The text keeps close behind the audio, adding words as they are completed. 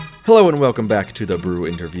Hello and welcome back to The Brew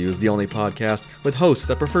Interviews, the only podcast with hosts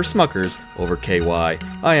that prefer Smuckers over KY.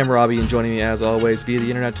 I am Robbie, and joining me as always via the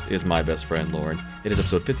internet is my best friend Lauren. It is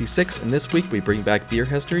episode 56, and this week we bring back beer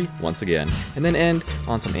history once again, and then end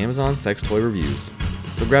on some Amazon sex toy reviews.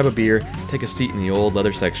 So grab a beer, take a seat in the old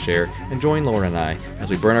leather sex chair, and join Lauren and I as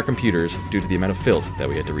we burn our computers due to the amount of filth that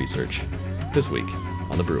we had to research. This week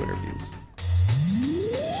on The Brew Interviews.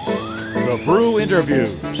 The Brew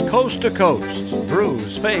Interviews, coast to coast,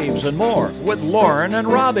 brews, faves, and more with Lauren and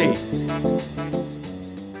Robbie.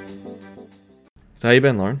 So how you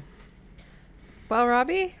been, Lauren? Well,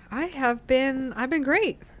 Robbie, I've been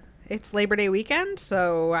great. It's Labor Day weekend,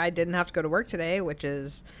 so I didn't have to go to work today, which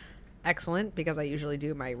is excellent because I usually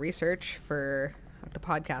do my research for the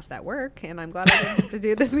podcast at work, and I'm glad I didn't have to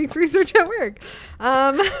do this week's research at work.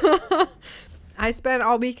 I spent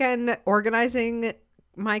all weekend organizing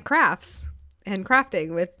my crafts and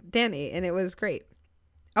crafting with Danny, and it was great.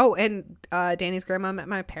 Oh, and Danny's grandma met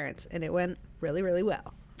my parents, and it went really, really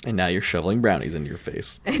well. And now you're shoveling brownies into your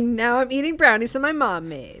face. And now I'm eating brownies that my mom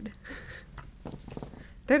made.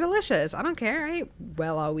 They're delicious. I don't care. I ate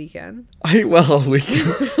well all weekend. I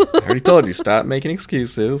already told you, stop making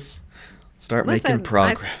excuses. Start making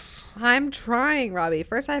progress. I'm trying, Robbie.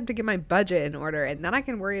 First, I have to get my budget in order, and then I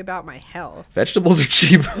can worry about my health. Vegetables are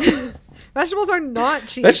cheap. Vegetables are not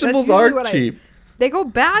cheap. Vegetables are cheap. They go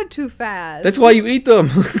bad too fast. That's why you eat them.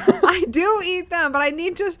 I do eat them, but I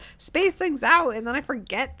need to space things out, and then I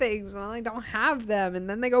forget things, and then I don't have them, and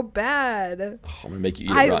then they go bad. Oh, I'm going to make you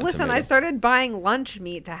eat a rotten tomato. I started buying lunch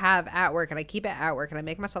meat to have at work, and I keep it at work, and I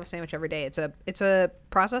make myself a sandwich every day. It's a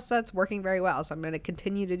process that's working very well, so I'm going to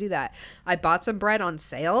continue to do that. I bought some bread on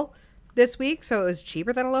sale this week, so it was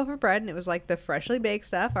cheaper than a loaf of bread, and it was like the freshly baked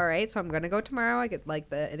stuff. All right, so I'm gonna go tomorrow. I get like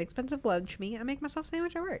the inexpensive lunch meat. I make myself a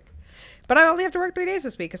sandwich at work, but I only have to work 3 days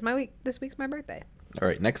this week because this week's my birthday. All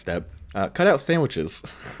right, next step, cut out sandwiches.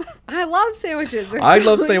 I love sandwiches. I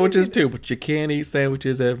love sandwiches too, but you can't eat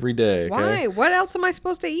sandwiches every day. Okay? Why? What else am I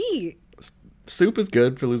supposed to eat? Soup is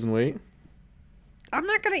good for losing weight. I'm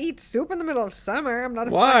not gonna eat soup in the middle of summer. I'm not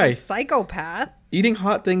a fucking psychopath. Eating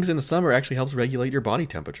hot things in the summer actually helps regulate your body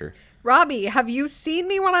temperature. Robbie, have you seen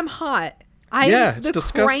me when I'm hot? It's the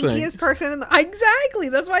disgusting. Crankiest person in the... Exactly.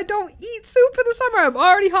 That's why I don't eat soup in the summer. I'm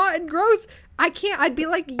already hot and gross. I can't. I'd be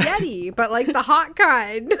like Yeti, but like the hot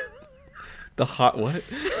kind. The hot what?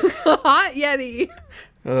 The hot Yeti.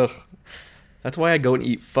 Ugh. That's why I go and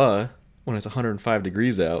eat pho when it's 105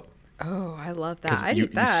 degrees out. Oh, I love that. I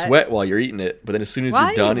eat that. You sweat while you're eating it, but then as soon as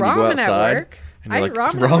you're done and you go outside, and you're like,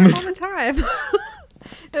 ramen all the time.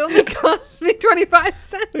 It only costs me 25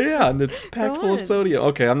 cents. Yeah, and it's packed full of sodium.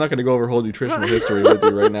 Okay, I'm not going to go over whole nutritional history with you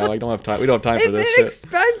right now. I don't have time. We don't have time for this shit. It's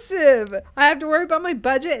inexpensive. I have to worry about my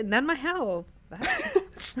budget and then my health.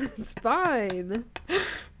 It's fine.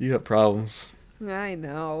 You have problems. I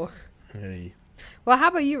know. Hey. Well, how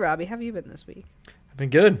about you, Robbie? How have you been this week? I've been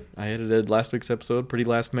good. I edited last week's episode pretty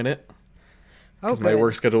last minute. Oh, good. My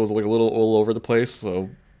work schedule was like a little all over the place, so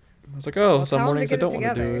I was like, some mornings I don't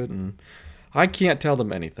want to do it. And I can't tell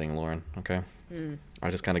them anything, Lauren, okay?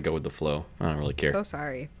 I just kind of go with the flow. I don't really care. So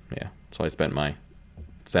sorry. Yeah, so I spent my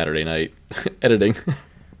Saturday night editing.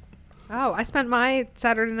 Oh, I spent my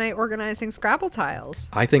Saturday night organizing Scrabble tiles.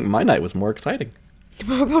 I think my night was more exciting.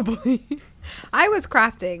 Probably. I was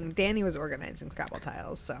crafting. Danny was organizing Scrabble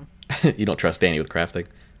tiles, so. You don't trust Danny with crafting?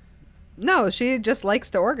 No, she just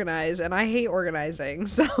likes to organize, and I hate organizing.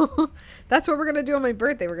 So that's what we're going to do on my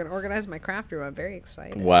birthday. We're going to organize my craft room. I'm very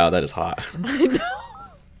excited. Wow, that is hot. I know.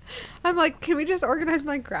 I'm like, can we just organize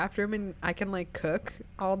my craft room and I can, like, cook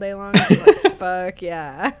all day long? I'm like, fuck,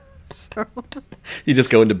 yeah. So. You just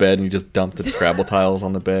go into bed and you just dump the Scrabble tiles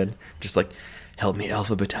on the bed. Just like, help me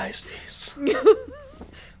alphabetize these.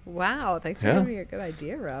 Wow, thanks for giving me a good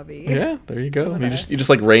idea, Robbie. Yeah, there you go. You just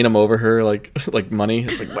like rain them over her like money.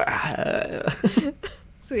 It's like,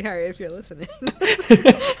 sweetheart, if you're listening.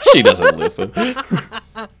 She doesn't listen.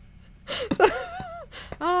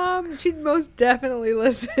 She'd most definitely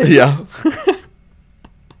listen. Yeah.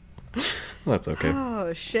 Well, that's okay.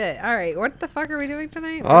 Oh shit! All right, what the fuck are we doing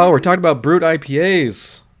tonight? Oh, we're talking about Brut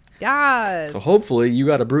IPAs. Yes. So hopefully you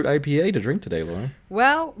got a Brut IPA to drink today, Lauren.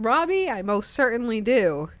 Well, Robbie, I most certainly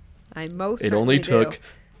do. It only took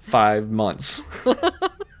 5 months.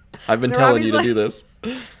 I've been telling you to do this.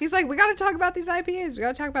 He's like, we got to talk about these IPAs. We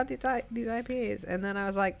got to talk about these IPAs. And then I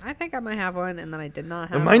was like, I think I might have one. And then I did not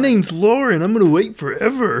have one. My name's Lauren. I'm going to wait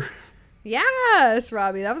forever. Yes,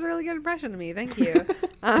 Robbie. That was a really good impression of me. Thank you.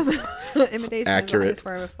 Imitation accurate. is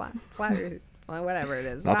always form of flattery. Well, whatever it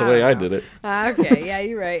is. Not the way I don't know. did it. Okay, yeah,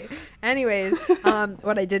 you're right. Anyways,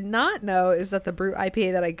 what I did not know is that the Brute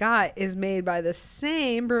IPA that I got is made by the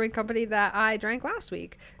same brewing company that I drank last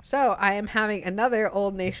week. So I am having another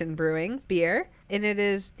Old Nation Brewing beer, and it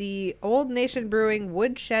is the Old Nation Brewing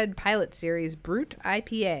Woodshed Pilot Series Brute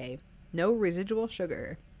IPA. No residual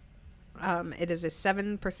sugar. It is a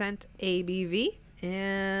 7% ABV,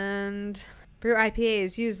 and Brute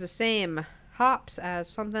IPAs use the same hops as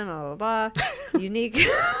something, blah, blah, blah. Unique.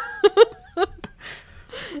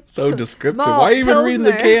 So descriptive. Malt Why are you even reading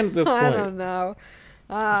the Pilsner. can at this point? I don't know.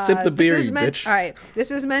 Sip the beer, you meant, bitch. All right.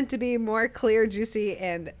 This is meant to be more clear, juicy,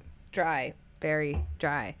 and dry. Very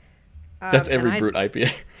dry. That's and every Brute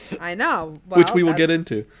IPA, I know. which Well, we will get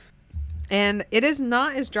into. And it is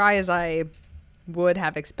not as dry as I would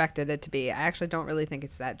have expected it to be. I actually don't really think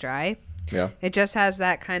it's that dry. Yeah. It just has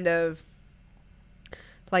that kind of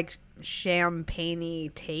like champagne-y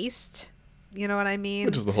taste. You know what I mean?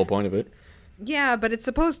 Which is the whole point of it. Yeah, but it's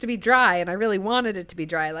supposed to be dry, and I really wanted it to be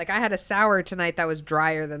dry. Like, I had a sour tonight that was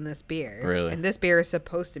drier than this beer. Really? And this beer is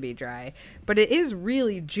supposed to be dry. But it is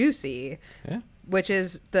really juicy, Yeah. which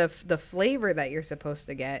is the flavor that you're supposed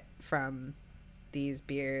to get from these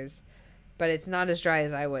beers. But it's not as dry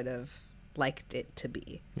as I would have liked it to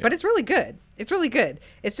be. Yeah. But it's really good. It's really good.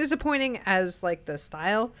 It's disappointing as, like, the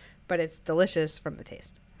style, but it's delicious from the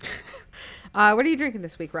taste. What are you drinking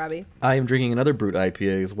this week, Robbie? I am drinking another Brute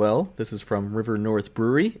IPA as well. This is from River North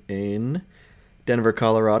Brewery in Denver,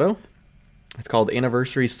 Colorado. It's called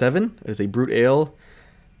Anniversary 7. It is a Brute Ale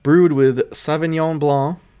brewed with Sauvignon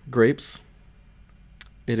Blanc grapes.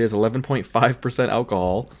 It is 11.5%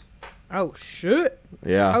 alcohol. Oh, shit.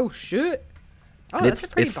 Yeah. Oh, shit. Oh, and that's a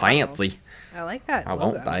pretty it's bottle. fancy. I like that. I logo.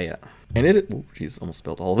 won't buy it. And it, oh, jeez, almost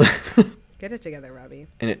spilled all of it. Get it together, Robbie.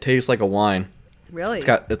 And it tastes like a wine. Really?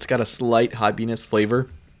 It's got a slight hoppiness flavor.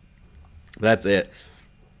 That's it.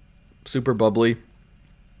 Super bubbly,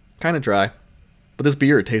 kind of dry, but this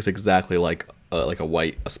beer tastes exactly like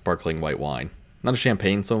a sparkling white wine. Not a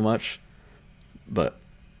champagne so much, but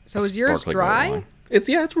So a is yours sparkling white dry? wine.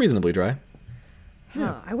 It's reasonably dry.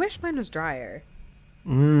 Huh. I wish mine was drier.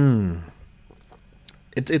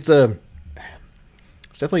 It's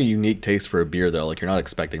definitely a unique taste for a beer though. Like you're not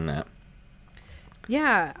expecting that.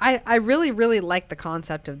 Yeah, I really, really like the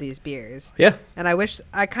concept of these beers. Yeah, And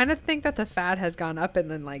I kind of think that the fad has gone up and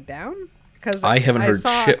then like down. Because I haven't heard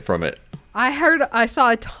shit from it. I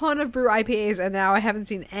saw a ton of brew IPAs and now I haven't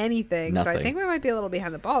seen anything. So I Nothing. think we might be a little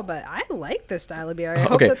behind the ball, but I like this style of beer. I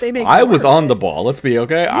hope Okay, that they make I more was of on it. the ball. Let's be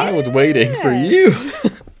okay. I was waiting for Yeah. you.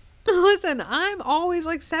 Listen, I'm always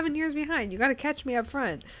like 7 years behind. You got to catch me up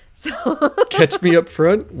front. So Catch me up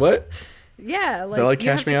front. What? yeah, like, that like you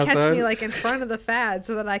Catch have Me to catch Outside? me like in front of the fad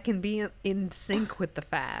so that I can be in sync with the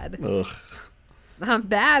fad. Ugh. I'm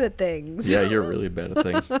bad at things. Yeah, you're really bad at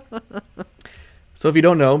things. So if you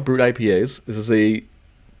don't know, Brute IPAs, this is a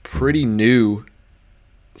pretty new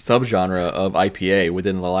subgenre of IPA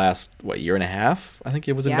within the last, year and a half? I think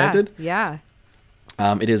it was invented. Yeah.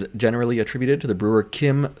 It is generally attributed to the brewer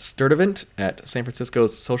Kim Sturdivant at San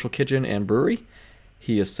Francisco's Social Kitchen and Brewery.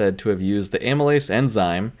 He is said to have used the amylase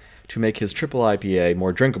enzyme to make his triple IPA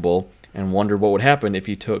more drinkable and wondered what would happen if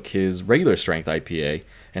he took his regular strength IPA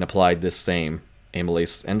and applied this same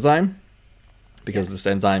amylase enzyme. Because Yes. this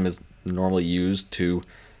enzyme is normally used to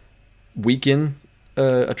weaken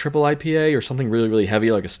a triple IPA or something really, really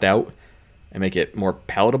heavy like a stout and make it more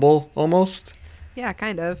palatable almost. Yeah,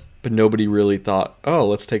 kind of. But nobody really thought, oh,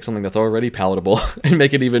 let's take something that's already palatable and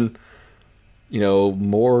make it even,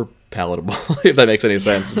 more palatable, if that makes any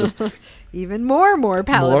sense. Just Even more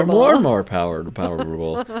palatable. more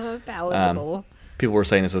palatable. palatable. People were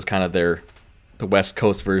saying this is kind of the West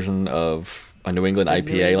Coast version of a New England The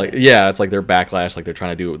IPA. New Like, England. yeah, it's like their backlash, like they're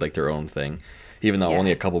trying to do it with like their own thing. Even though Yeah.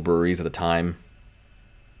 only a couple breweries at the time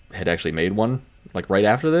had actually made one, like right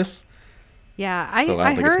after this. Yeah, So I don't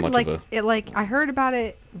I think it's heard much like of it. Like I heard about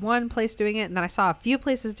it one place doing it, and then I saw a few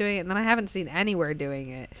places doing it, and then I haven't seen anywhere doing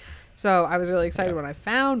it. So I was really excited Yeah. when I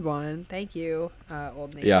found one. Thank you,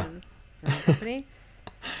 Old Nation Yeah. Brewing Company.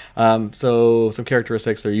 So some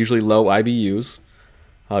characteristics, they're usually low IBUs,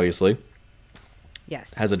 obviously.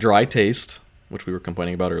 Yes, Has a dry taste, which we were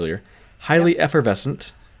complaining about earlier. Highly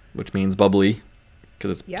effervescent, which means bubbly,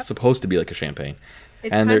 because it's Yep. supposed to be like a champagne.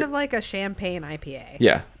 It's and kind they're- of like a champagne IPA.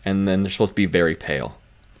 Yeah, and then they're supposed to be very pale.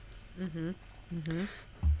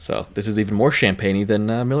 So this is even more champagne-y than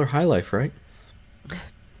Miller High Life, right?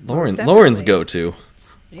 Lauren's definitely. go-to.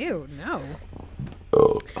 Ew, no.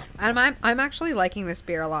 And I'm actually liking this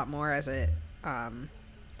beer a lot more as it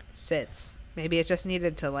sits. Maybe it just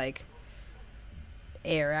needed to like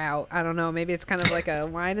air out. I don't know. Maybe it's kind of like a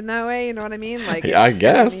wine in that way. You know what I mean? Like, Yeah, I it kinda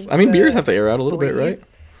guess. needs I mean, to beers have to air out a little bit, breathe. right?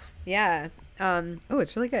 Yeah. Oh,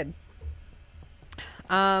 it's really good.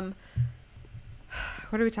 What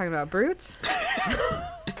are we talking about? Brutes?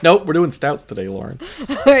 Nope, we're doing stouts today, Lauren.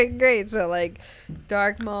 All right, great. So like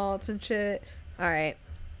dark malts and shit. All right.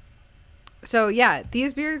 So yeah,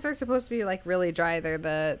 these beers are supposed to be like really dry.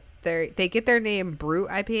 They get their name Brut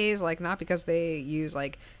IPAs, like not because they use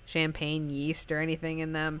like champagne yeast or anything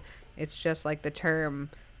in them. It's just like the term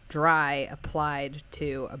dry applied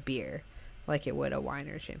to a beer, like it would a wine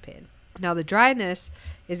or champagne. Now the dryness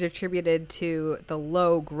is attributed to the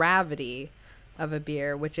low gravity of a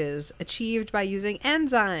beer, which is achieved by using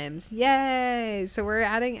enzymes. Yay! So we're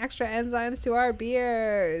adding extra enzymes to our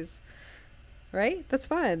beers. Right? That's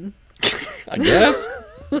fun. I guess.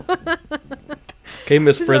 Okay,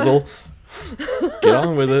 Miss Frizzle. Get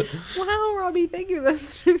on with it. Wow, Robbie, thank you. That's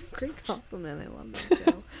such a great compliment. I love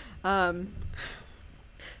that too.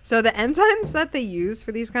 So the enzymes that they use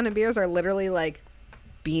for these kind of beers are literally like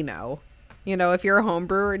Beano. You know, if you're a home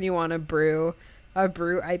brewer and you want to brew a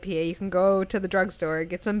Brut IPA, you can go to the drugstore,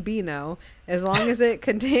 get some Beano, as long as it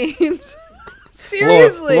contains...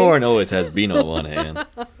 Seriously. Lauren always has Beano on hand.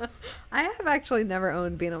 I have actually never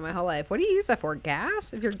owned Beano my whole life. What do you use that for?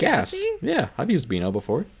 Gas? If you're Gas. gassy? Yeah, I've used Beano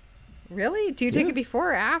before. Really? Do you take Yeah. it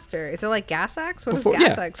before or after? Is it like Gas X? What Before, is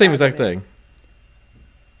Gas yeah, X? same exact have in it? thing.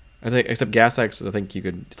 I think, except Gas X, I think you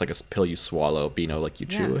could. It's like a pill you swallow. Beano, like you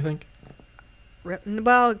chew. Yeah. I think.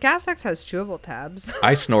 Well, Gas X has chewable tabs.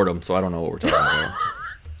 I snort them, so I don't know what we're talking about.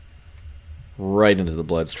 Right into the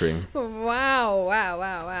bloodstream.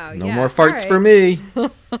 Wow. No Yeah, more farts all for right. me.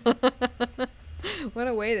 What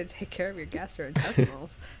a way to take care of your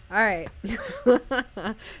gastrointestinals. All right.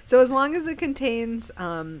 So as long as it contains,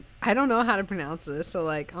 I don't know how to pronounce this, so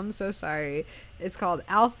like, I'm so sorry. It's called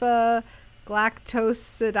alpha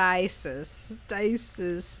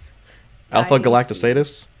galactosidiasis. Alpha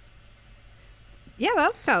galactosatus. Yeah,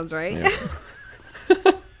 that sounds right. Yeah.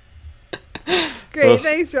 Great, Ugh.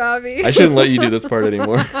 thanks, Robbie. I shouldn't let you do this part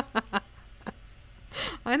anymore.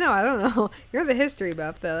 I know, I don't know. You're the history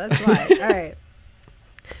buff, though. That's why. All right.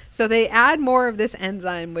 So they add more of this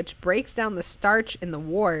enzyme, which breaks down the starch in the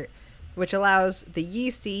wort, which allows the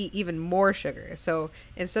yeast to eat even more sugar. So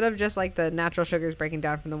instead of just like the natural sugars breaking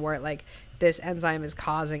down from the wort, like this enzyme is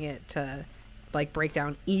causing it to like break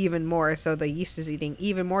down even more. So the yeast is eating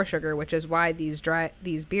even more sugar, which is why these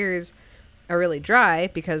beers are really dry,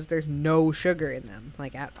 because there's no sugar in them,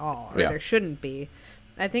 like at all, or Yeah. there shouldn't be.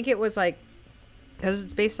 I think it was like, because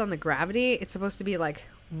it's based on the gravity, it's supposed to be like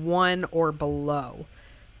 1 or below.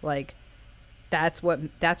 Like that's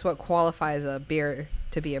what qualifies a beer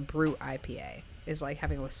to be a Brut IPA, is like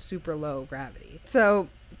having a super low gravity. So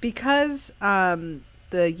because the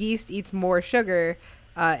yeast eats more sugar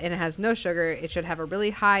and it has no sugar, it should have a really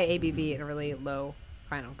high ABV and a really low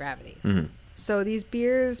final gravity. Mm-hmm. So these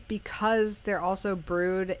beers, because they're also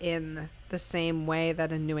brewed in the same way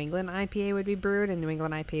that a New England IPA would be brewed, and New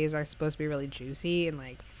England IPAs are supposed to be really juicy and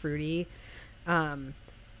like fruity,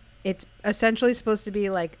 it's essentially supposed to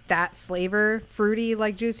be like that flavor, fruity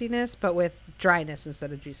like juiciness, but with dryness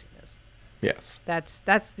instead of juiciness. Yes. That's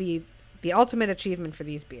the ultimate achievement for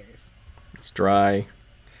these beers. It's dry.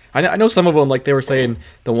 I know some of them, like they were saying,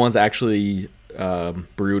 the ones actually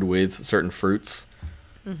brewed with certain fruits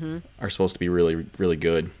are supposed to be really, really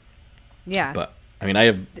good. Yeah. But, I mean, I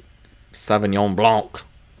have Sauvignon Blanc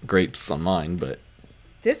grapes on mine, but...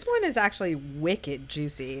 This one is actually wicked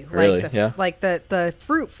juicy. Really? Like Yeah? Like the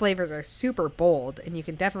fruit flavors are super bold, and you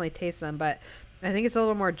can definitely taste them, but I think it's a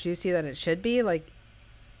little more juicy than it should be. Like,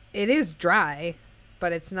 it is dry,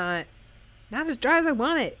 but it's not as dry as I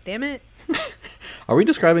want it. Damn it. Are we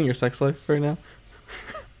describing your sex life right now?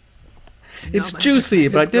 No, It's my juicy,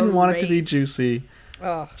 sex but I life is didn't want it to be great. juicy.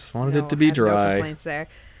 Oh, Just wanted it to be I have dry. No complaints there.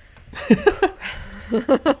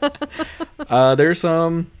 There's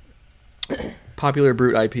some popular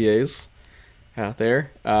Brut IPAs out there.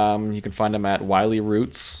 You can find them at Wiley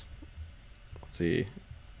Roots. Let's see.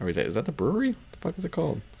 Is that the brewery? What the fuck is it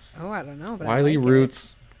called? Oh, I don't know. But Wiley I like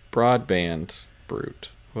Roots Broadband Brut.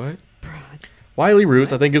 What? Wiley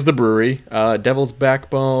Roots, I think, is the brewery. Devil's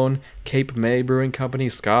Backbone, Cape May Brewing Company,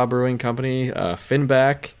 Ska Brewing Company,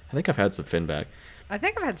 Finback. I think I've had some Finback. I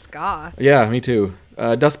think I've had ska. Yeah, me too.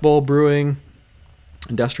 Dust Bowl Brewing,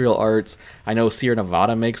 Industrial Arts. I know Sierra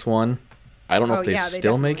Nevada makes one. I don't know if they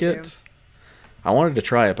still make definitely it. I wanted to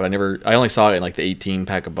try it, but I only saw it in like the 18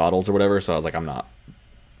 pack of bottles or whatever, so I was like, I'm not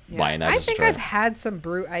buying that. I just to think try I've it. had some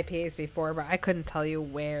Brut IPAs before, but I couldn't tell you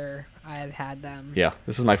where I had had them. Yeah,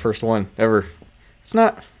 this is my first one ever. It's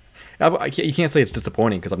not You can't say it's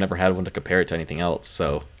disappointing because I've never had one to compare it to anything else.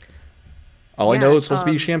 So all I Yeah, know is supposed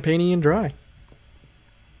to be champagne-y and dry.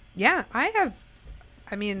 Yeah, I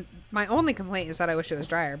mean, my only complaint is that I wish it was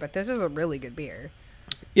drier, but this is a really good beer.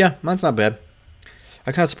 Yeah, mine's not bad.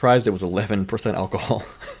 I'm kind of surprised it was 11% alcohol.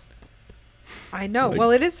 I know. Like-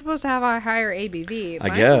 Well, it is supposed to have a higher ABV. I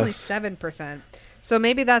Mine's only guess. 7%. So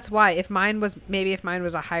maybe that's why. If mine was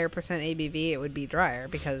a higher percent ABV, it would be drier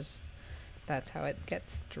because that's how it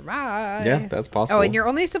gets dry. Yeah, that's possible. Oh, and you're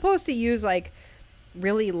only supposed to use like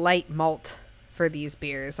really light malt for these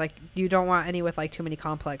beers. Like you don't want any with like too many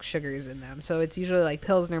complex sugars in them. So it's usually like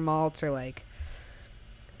Pilsner malts or like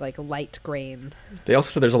light grain. They also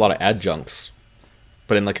said there's a lot of adjuncts,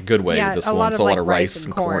 but in like a good way Yeah, with this a one. lot So of, a lot like, of rice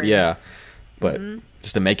and corn. corn. Yeah, but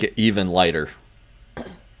just to make it even lighter.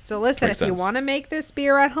 So listen, Makes if you sense. want to make this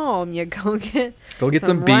beer at home, you go get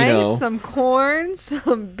Some Beano. rice, some corn,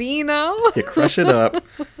 some Beano, You crush it up.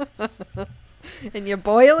 and you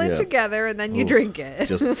boil it Yeah. together, and then you Ooh, drink it.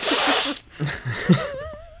 Just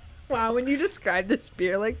Wow, when you describe this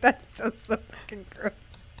beer like that, it sounds so fucking gross.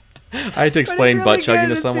 I had to But explain it's butt really chugging good,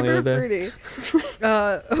 to it's someone the super other day.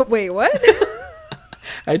 fruity. Wait, what?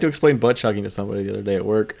 I had to explain butt chugging to somebody the other day at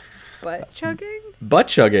work. Butt chugging? Butt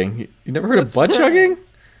chugging? You never heard What's of butt that? chugging?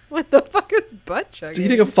 What the fuck is butt chugging? So you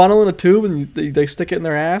take a funnel and a tube and they stick it in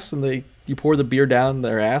their ass and you pour the beer down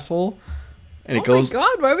their asshole and it goes Oh my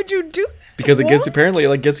god, why would you do that? because it gets What? apparently it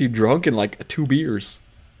like gets you drunk in like 2 beers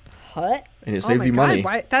What? and it Oh saves my you God, money.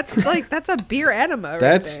 why? That's a beer enema.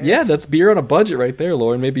 That's right there. that's beer on a budget right there,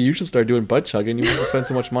 Lauren. Maybe you should start doing butt chugging. You won't spend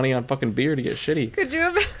so much money on fucking beer to get shitty. Could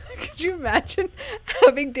you imagine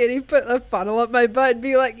having Danny put a funnel up my butt and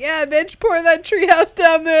be like, "Yeah, bitch, pour that treehouse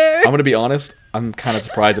down there." I'm gonna be honest. I'm kind of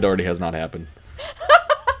surprised it already has not happened.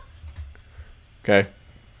 Okay.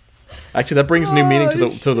 Actually, that brings new meaning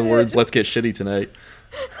to the words "Let's get shitty tonight."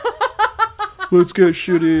 Let's get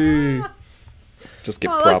shitty. Just get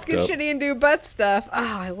Let's propped get up. shitty and do butt stuff.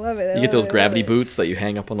 Oh, I love it. You get those gravity boots that you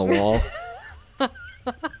hang up on the wall.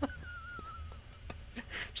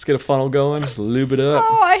 Just get a funnel going. Just lube it up.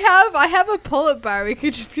 Oh, I have a pull-up bar. We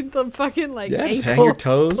could just get the fucking like Yeah, just ankle hang your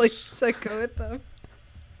toes. plates that go with them.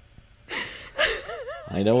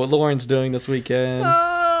 I know what Lauren's doing this weekend.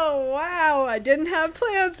 Oh wow! I didn't have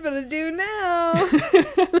plans, but I do now.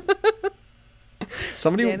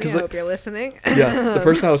 Somebody, Danny, I because hope you're listening. yeah, the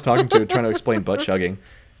person I was talking to trying to explain butt chugging,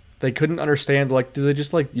 they couldn't understand. Like, do they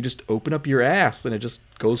just like you just open up your ass and it just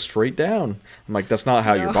goes straight down? I'm like, that's not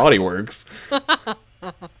how your No. body works.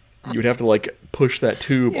 You would have to like push that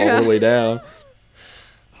tube all Yeah. the way down.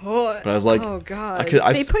 But I was like, oh god,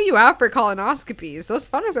 I they put you out for colonoscopies. Those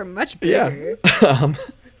funnels are much Yeah. bigger.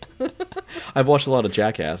 I've watched a lot of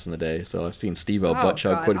Jackass in the day, so I've seen Steve-O butt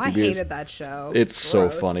chug God, quite a few I beers. hated that show. It's so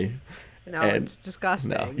Gross. funny. No, And- it's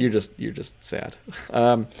disgusting. No, you're just sad.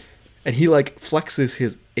 And he like flexes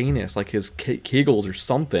his anus, like his kegels or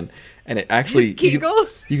something, and it actually His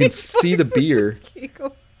Kegels? You can He see the flexes beer. his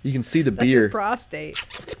Kegels. You can see the That's beer, his prostate.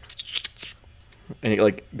 and it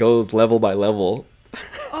like goes level by level.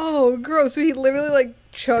 Oh, gross! So he literally like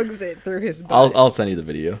chugs it through his butt. I'll send you the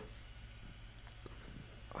video.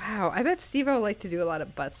 Wow, I bet Steve-O liked to do a lot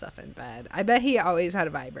of butt stuff in bed. I bet he always had a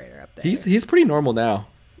vibrator up there. He's pretty normal now,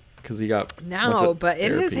 because he got went No, to but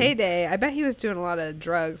in his therapy. heyday, I bet he was doing a lot of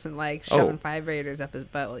drugs and like shoving vibrators up his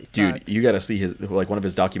butt while he Dude, fucked. you got to see his like one of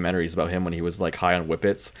his documentaries about him when he was like high on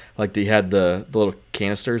whippets. Like he had the little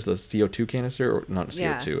canisters, the CO2 canister, or not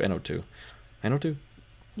CO2, NO2.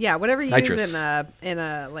 Yeah, whatever you Nitrous. use in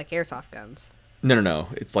a like airsoft guns. No.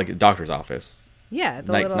 It's like a doctor's office. Yeah,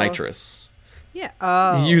 the little Nitrous. Yeah.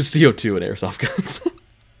 Oh. You use CO2 in airsoft guns.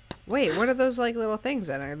 Wait, what are those like little things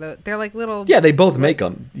that are? They're like little. Yeah, they both make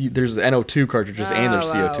them. There's NO2 cartridges and there's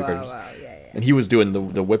Oh, CO2 wow, cartridges. wow, yeah. And he was doing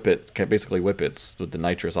the whippets, basically whippets with the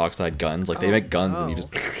nitrous oxide guns. Like they Oh, make guns and you no.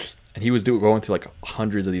 just, and he was going through like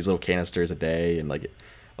hundreds of these little canisters a day and like,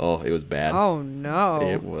 oh, it was bad. Oh no!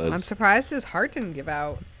 It was. I'm surprised his heart didn't give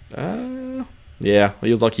out. Yeah, he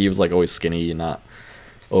was lucky. He was like always skinny and not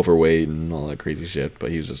overweight and all that crazy shit.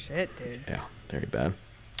 But he was just, Shit, dude. yeah, very bad.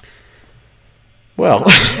 Well,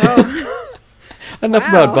 So, enough Wow.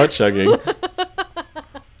 about butt chugging.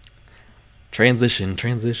 Transition.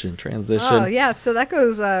 oh yeah, so that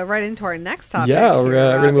goes right into our next topic. Yeah, here, we're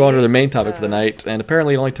gonna move on to Robbie. the main topic for the night. And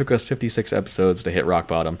apparently, it only took us 56 episodes to hit rock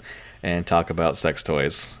bottom and talk about sex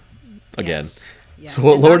toys again. Yes. Yes, So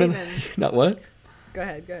what and not Lauren and even- not what? Go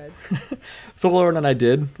ahead. So what Lauren and I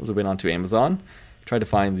did was we went onto Amazon, tried to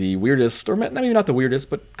find the weirdest, or maybe not the weirdest,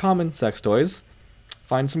 but common sex toys.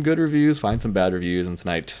 Find some good reviews, find some bad reviews, and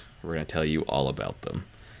tonight we're gonna tell you all about them.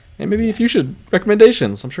 And maybe if you should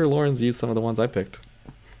recommendations. I'm sure Lauren's used some of the ones I picked.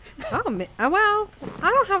 Well,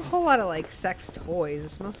 I don't have a whole lot of like sex toys.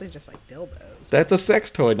 It's mostly just like dildos. That's a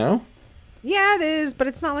sex toy, no? Yeah, it is, but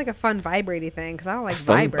it's not like a fun vibrating thing because I don't like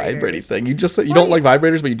Fun vibrators. vibrating thing. You just said you don't like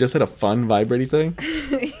vibrators, but you just said a fun vibrating thing.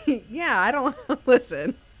 Yeah, I don't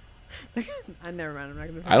listen. I never mind. I'm not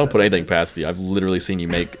gonna. I don't put anything past you. I've literally seen you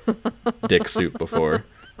make dick soup before.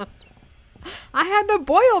 I had to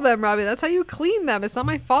boil them, Robbie. That's how you clean them. It's not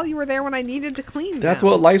my fault you were there when I needed to clean them. That's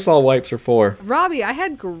what Lysol wipes are for. Robbie, I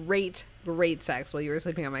had great sex while you were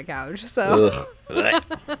sleeping on my couch. So. Ugh.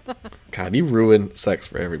 God, you ruin sex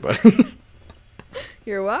for everybody.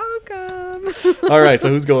 You're welcome. All right, so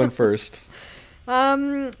who's going first? Why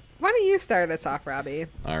don't you start us off, Robbie?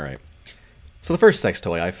 All right. So the first sex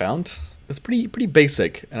toy I found is pretty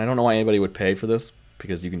basic, and I don't know why anybody would pay for this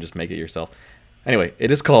because you can just make it yourself. Anyway, it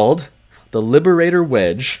is called the Liberator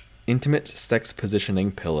Wedge Intimate Sex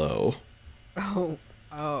Positioning Pillow. Oh.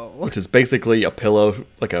 Which is basically a pillow,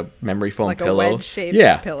 like a memory foam pillow. Like a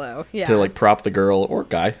wedge-shaped pillow. Yeah. To like prop the girl or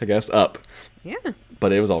guy, I guess, up. Yeah.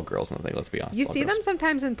 But it was all girls in the thing, let's be honest. You see them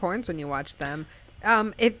sometimes in porns when you watch them.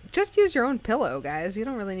 Just use your own pillow, guys. You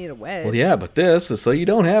don't really need a wedge. Well, yeah, but this is so you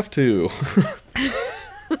don't have to.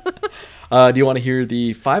 Do you want to hear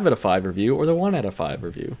the 5 out of 5 review or the 1 out of 5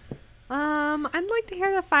 review? I'd like to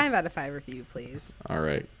hear the 5 out of 5 review, please. All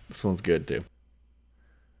right. This one's good, too.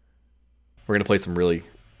 We're going to play some really...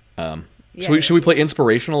 should we play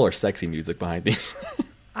inspirational or sexy music behind these?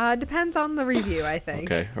 Depends on the review, I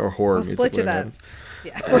think. Okay, or horror music. Split it up.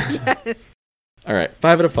 Yeah. Yes. All right,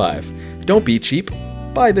 5 out of 5. Don't be cheap.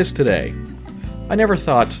 Buy this today. I never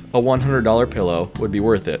thought a $100 pillow would be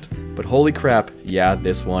worth it, but holy crap, yeah,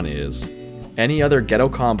 this one is. Any other ghetto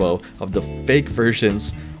combo of the fake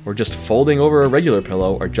versions or just folding over a regular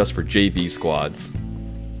pillow are just for JV squads.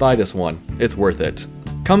 Buy this one. It's worth it.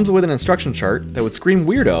 Comes with an instruction chart that would scream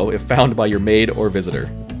weirdo if found by your maid or visitor.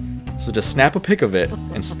 So just snap a pic of it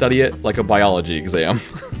and study it like a biology exam.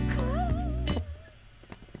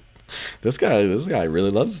 This guy really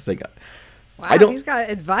loves this thing. Wow, he's got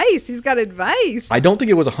advice. I don't think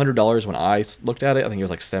it was $100 when I looked at it. I think it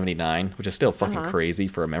was like $79, which is still fucking crazy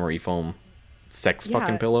for a memory foam sex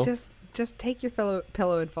fucking pillow. Just take your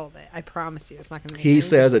pillow and fold it. I promise you, it's not gonna make He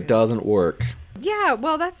says it doesn't work. Yeah,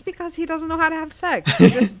 well, that's because he doesn't know how to have sex. He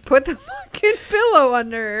just put the fucking pillow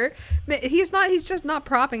under her. He's just not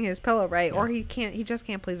propping his pillow right, or he just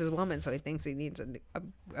can't please his woman, so he thinks he needs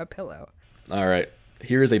a pillow. All right,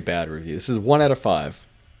 here is a bad review. This is 1 out of 5.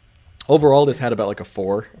 Overall, this had about like a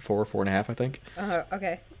 4.5, I think.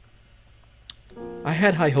 Okay. I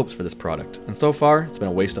had high hopes for this product, and so far, it's been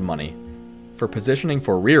a waste of money. For positioning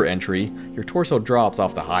for rear entry, your torso drops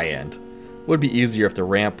off the high end. Would be easier if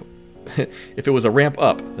if it was a ramp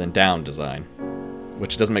up than down design.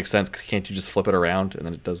 Which doesn't make sense, because can't you just flip it around and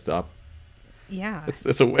then it does the up? Yeah.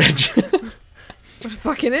 It's a wedge. What a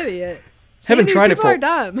fucking idiot. Haven't tried it for... are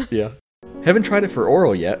dumb. Yeah. Haven't tried it for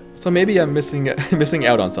oral yet, so maybe I'm missing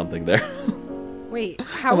out on something there. Wait,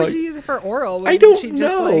 how would you use it for oral? I don't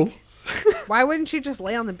know. Why wouldn't she just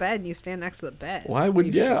lay on the bed and you stand next to the bed? Why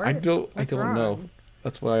would sure? I don't know.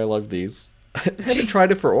 That's why I love these. I haven't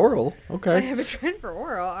tried it for oral. Okay. I haven't tried it for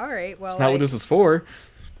oral. All right. Well, it's not what this is for.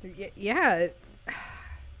 Yeah.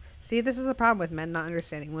 See, this is the problem with men not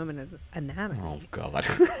understanding women's anatomy. Oh God.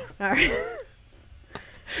 All right.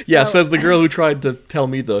 Yeah, says the girl who tried to tell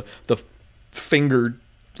me the finger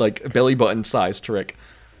like belly button size trick.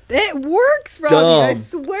 It works, Robbie. Dumb. I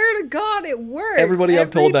swear to God, it works. Everybody I've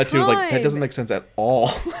told that to is like, that doesn't make sense at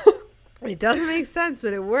all. It doesn't make sense,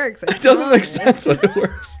 but it works. It doesn't make sense, but it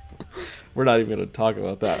works. We're not even going to talk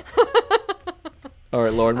about that. All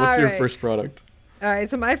right, Lauren, what's your first product? All right,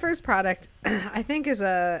 so my first product, I think, is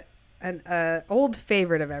an old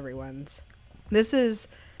favorite of everyone's. This is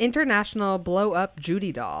International Blow Up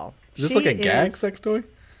Judy Doll. Is this like a gag sex toy?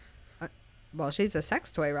 Well, she's a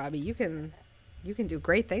sex toy, Robbie. You can do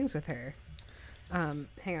great things with her. Hang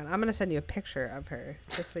on. I'm going to send you a picture of her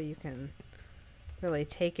just so you can really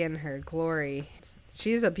take in her glory.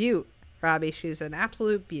 She's a beaut, Robbie. She's an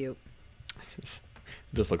absolute beaut. It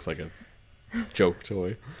just looks like a joke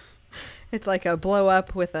toy. It's like a blow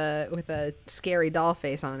up with a scary doll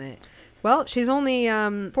face on it. Well, she's only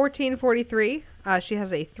 $14.43. She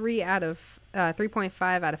has a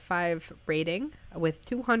 3.5 out of 5 rating with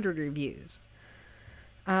 200 reviews.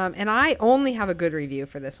 And I only have a good review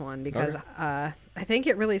for this one because I think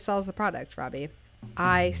it really sells the product, Robbie.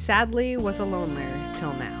 I sadly was a loner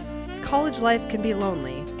till now. College life can be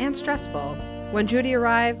lonely and stressful. When Judy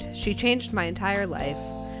arrived, she changed my entire life.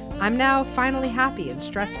 I'm now finally happy and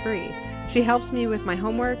stress-free. She helps me with my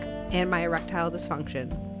homework and my erectile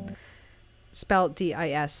dysfunction. Spelled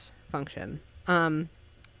D-I-S function.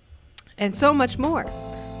 and so much more.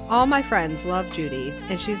 All my friends love Judy,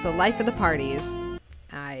 and she's the life of the parties.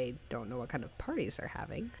 I don't know what kind of parties they're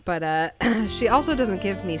having, but she also doesn't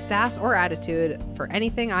give me sass or attitude for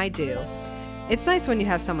anything I do. It's nice when you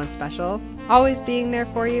have someone special, always being there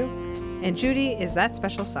for you, and Judy is that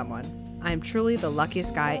special someone. I'm truly the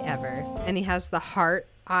luckiest guy ever. And he has the heart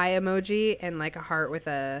eye emoji and like a heart with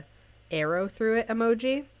a arrow through it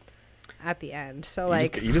emoji at the end. So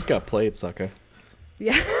like you just got played, sucker.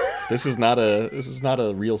 Yeah. This is not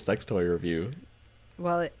a real sex toy review.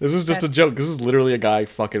 Well, this is just a joke. This is literally a guy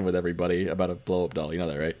fucking with everybody about a blow up doll. You know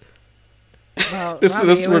that, right? Well,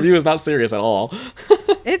 this review is not serious at all.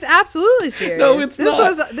 It's absolutely serious. No, it's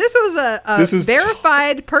not. This was a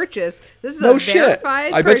verified purchase. This is no a verified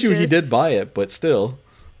shit. I purchase. bet you he did buy it, but still.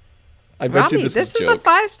 I bet Robbie, you this is a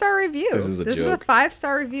 5-star review. This is a joke.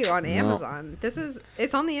 5-star review on Amazon.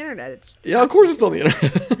 It's on the internet. Yeah, of course it's on the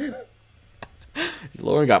internet.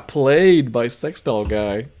 Lauren got played by sex doll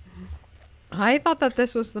guy. I thought that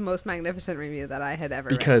this was the most magnificent review that I had ever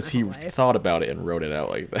read. Because he in my life. thought about it and wrote it out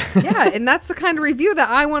like that. Yeah, and that's the kind of review that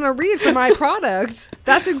I want to read for my product.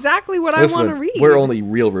 That's exactly what I want to read. We're only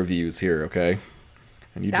real reviews here, okay?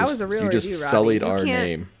 And that was a real review, just Robbie. sullied our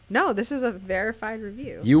name. No, this is a verified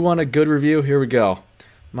review. You want a good review? Here we go.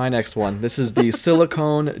 My next one. This is the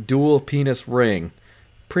silicone dual penis ring.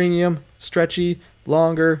 Premium, stretchy,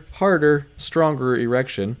 longer, harder, stronger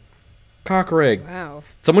erection. Cock ring. Wow.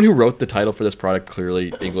 Someone who wrote the title for this product,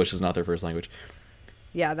 clearly English is not their first language.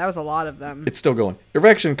 Yeah, that was a lot of them. It's still going.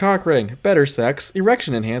 Erection cock ring. Better sex.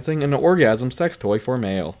 Erection enhancing. An orgasm sex toy for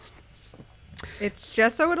male. It's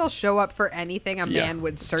just so it'll show up for anything a man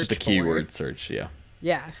would search for. Just a keyword search, yeah.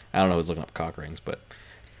 Yeah. I don't know who's looking up cock rings, but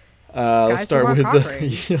let's start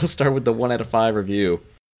with the 1 out of 5 review.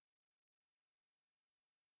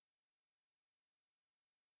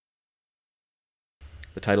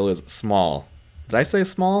 The title is Small. Did I say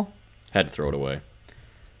small? Had to throw it away.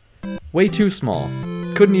 Way too small.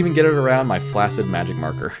 Couldn't even get it around my flaccid magic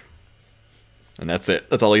marker. And that's it.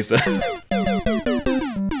 That's all he said.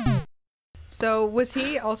 So was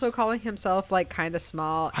he also calling himself like kind of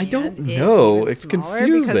small? I don't know. It's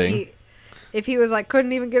confusing. If he was like,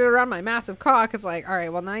 couldn't even get it around my massive cock, it's like, all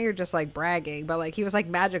right, well now you're just like bragging. But like he was like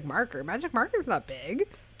magic marker. Magic marker's not big.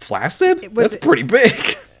 Flaccid? That's pretty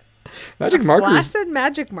big. Magic marker. Flaccid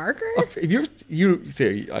magic marker? I'm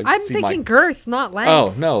thinking girth, not length.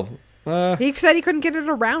 Oh no. He said he couldn't get it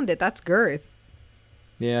around it. That's girth.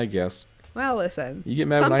 Yeah, I guess. Well, listen. You get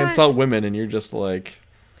mad when I insult women, and you're just like,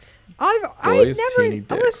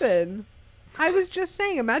 listen. I was just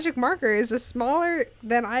saying a magic marker is a smaller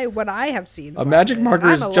than what I have seen. A magic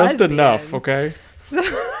marker is just enough, okay?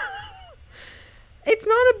 It's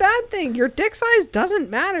not a bad thing. Your dick size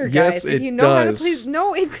doesn't matter, guys. Yes, if you it know does. How to please,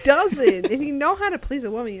 no, it doesn't. If you know how to please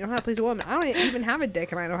a woman, you know how to please a woman. I don't even have a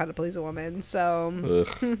dick, and I know how to please a woman. So,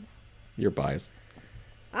 you're biased.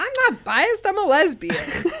 I'm not biased. I'm a lesbian.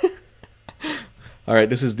 All right,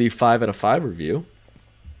 this is the 5 out of 5 review.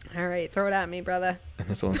 All right, throw it at me, brother. And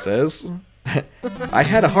this one says, I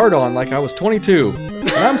had a hard-on like I was 22,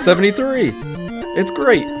 and I'm 73. It's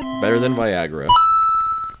great. Better than Viagra.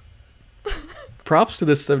 Props to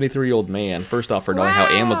this 73-year-old man, first off, for knowing how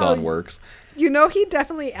Amazon works. You know, he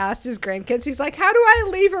definitely asked his grandkids. He's like, how do I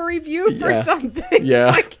leave a review for something? Yeah.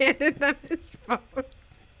 Like, handed them his phone.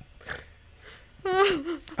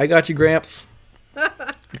 I got you, Gramps.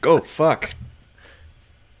 Go, fuck.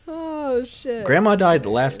 Oh, shit. Grandma died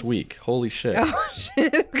last week. Holy shit. Oh,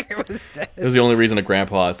 shit. Grandma's dead. It was the only reason a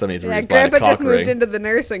grandpa at 73 is buying a Grandpa cock just ring. moved into the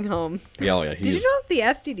nursing home. Yeah, oh yeah. Did you know that the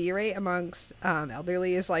STD rate amongst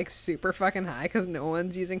elderly is like super fucking high because no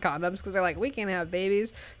one's using condoms because they're like, we can't have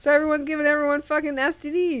babies, so everyone's giving everyone fucking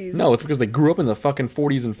STDs. No, it's because they grew up in the fucking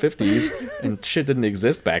 40s and 50s and shit didn't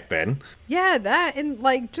exist back then. Yeah, that and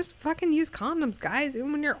like just fucking use condoms, guys,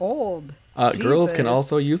 even when you're old. Girls can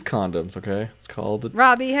also use condoms, okay? It's called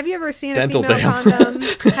Robbie, have you ever seen a female condom?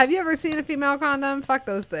 Have you ever seen a female condom? Fuck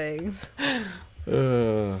those things.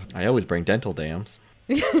 I always bring dental dams.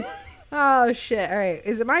 Oh shit. All right,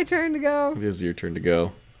 is it my turn to go? It is your turn to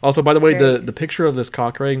go. Also, by the way, the picture of this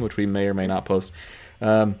cock ring, which we may or may not post,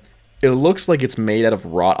 it looks like it's made out of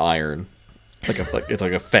wrought iron. It's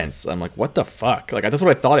like a fence. I'm like, what the fuck? Like, that's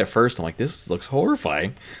what I thought at first. I'm like, this looks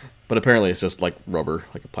horrifying. But apparently it's just like rubber,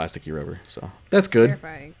 like a plasticky rubber. So that's good.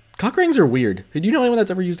 Terrifying. Cock rings are weird. Do you know anyone that's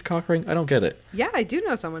ever used a cock ring? I don't get it. Yeah, I do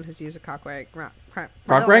know someone who's used a cock ring.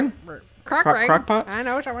 Cock ring? Crock pots? I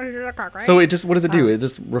know someone who's used a cock ring. So it just, what does it do? It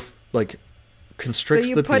just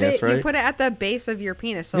constricts the penis, right? You put it at the base of your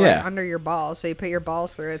penis, so like under your balls. So you put your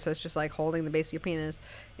balls through it, so it's just like holding the base of your penis.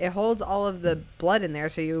 It holds all of the blood in there,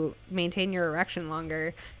 so you maintain your erection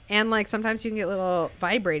longer. And like sometimes you can get little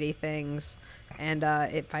vibraty things, and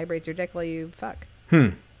it vibrates your dick while you fuck.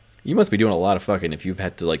 You must be doing a lot of fucking if you've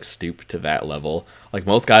had to like stoop to that level. Like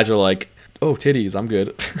most guys are like, oh, titties, I'm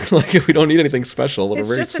good. Like we don't need anything special. It's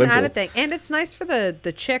very just simple. an added thing, and it's nice for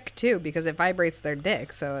the chick too because it vibrates their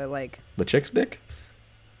dick. So it like The chick's dick?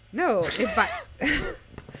 no,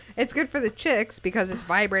 it's good for the chicks because it's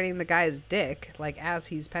vibrating the guy's dick like as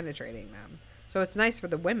he's penetrating them. So it's nice for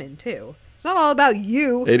the women too. It's not all about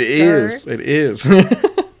you. It sir. is. It is.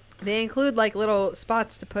 They include like little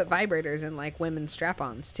spots to put vibrators in like women's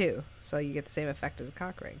strap-ons too, so you get the same effect as a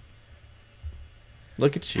cock ring.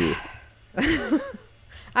 Look at you.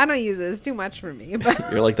 I don't use it; it's too much for me.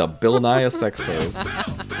 But You're like the Bill Nye of sex toys.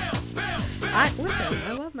 I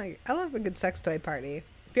love a good sex toy party.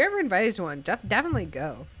 If you're ever invited to one, definitely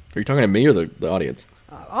go. Are you talking to me or the audience?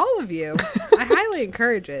 All of you. I highly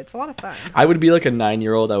encourage it. It's a lot of fun. I would be like a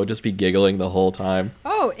 9-year-old. I would just be giggling the whole time.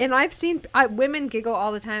 Oh, and I've seen women giggle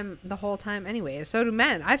all the whole time anyway. So do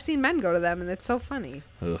men. I've seen men go to them, and it's so funny.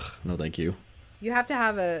 Ugh, no thank you. You have to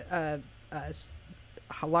have a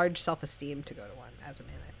large self-esteem to go to one as a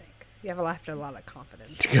man, I think. You have a lot of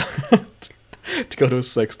confidence. To go to a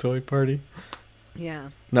sex toy party? Yeah.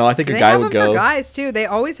 No, I think a They guy have would them go. for guys too. They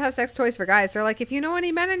always have sex toys for guys. They're like, if you know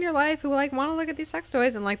any men in your life who like want to look at these sex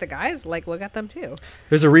toys, and like the guys like look at them too.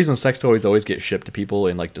 There's a reason sex toys always get shipped to people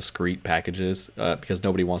in like discreet packages because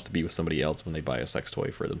nobody wants to be with somebody else when they buy a sex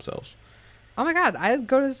toy for themselves. Oh my god, I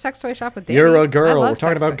go to the sex toy shop with Danny. You're a I girl. love We're talking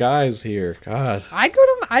sex about toys. guys here. God. I'd go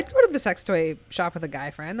to the sex toy shop with a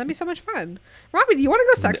guy friend. That'd be so much fun. Robbie, do you want to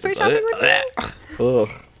go sex toy shopping with me? Ugh.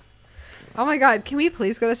 Oh my god, can we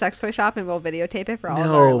please go to sex toy shop and we'll videotape it for all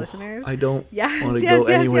of our listeners? I don't Yes, want to yes, go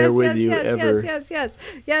yes, anywhere yes, with yes, you yes, ever.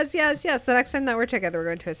 yes. The next time that we're together, we're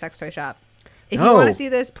going to a sex toy shop. If you No. want to see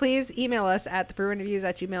this, please email us at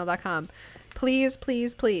thebrewinterviews@gmail.com. Please,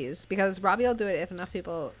 please, please, because Robbie will do it if enough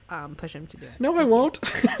people push him to do it. No, I won't.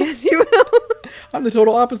 Yes, you will. I'm the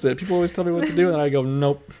total opposite. People always tell me what to do, and I go,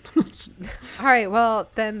 nope. All right, well,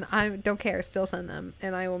 then I don't care. Still send them,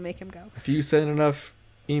 and I will make him go. If you send enough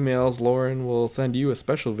emails, Lauren will send you a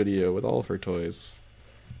special video with all of her toys.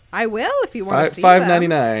 I will if you want to see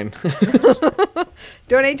 $5.99.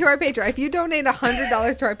 Donate to our Patreon. If you donate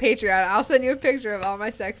 $100 to our Patreon, I'll send you a picture of all my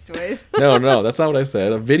sex toys. No, that's not what I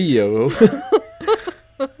said. A video.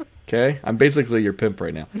 Okay? I'm basically your pimp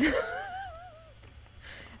right now.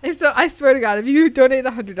 And so I swear to God, if you donate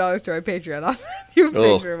 $100 to our Patreon, I'll send you a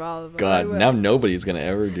picture of all of them. God, now nobody's going to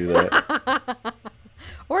ever do that.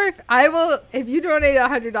 Or if you donate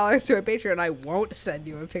 $100 to our Patreon, I won't send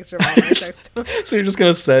you a picture of all my sex toys. So you're just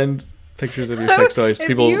going to send pictures of your sex toys to If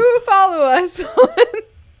people. you follow us on...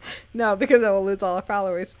 No, because I will lose all our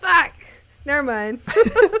followers. Fuck! Never mind.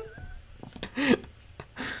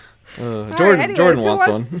 Jordan wants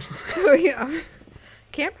one. Yeah.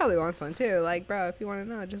 Cam probably wants one too. Like, bro, if you want to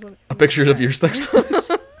know, just let me... A picture of your sex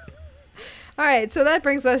toys. All right, so that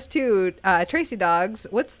brings us to Tracy Dogs.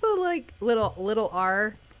 What's the like little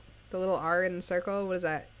R, the little R in the circle? What does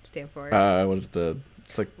that stand for? What is it's the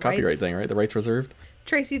copyright Rights. thing, right? The rights reserved.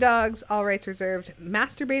 Tracy Dogs, all rights reserved.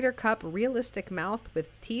 Masturbator cup, realistic mouth with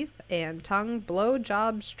teeth and tongue, blow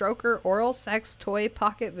job, stroker, oral sex toy,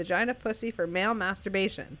 pocket, vagina, pussy for male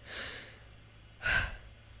masturbation.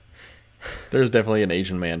 There's definitely an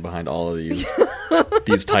Asian man behind all of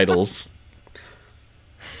these titles.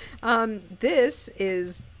 This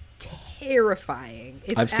is terrifying.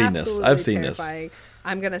 It's I've seen this. absolutely I've seen this. terrifying.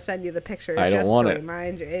 I'm gonna send you the picture. I don't just want to it.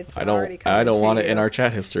 Remind you, it's I already don't. coming I don't to want it you. in our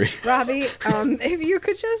chat history. Robbie, if you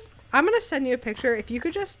could just, I'm gonna send you a picture. If you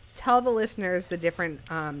could just tell the listeners the different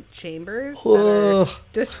chambers that are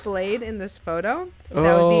displayed in this photo,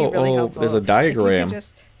 that would be really helpful. There's a diagram.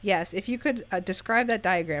 Yes, if you could describe that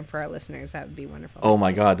diagram for our listeners, that would be wonderful. Oh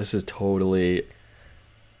my God, this is totally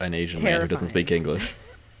an Asian man who doesn't Terrifying. speak English.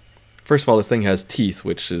 First of all, this thing has teeth,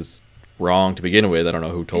 which is wrong to begin with. I don't know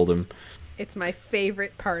who told him. It's my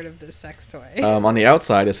favorite part of this sex toy. On the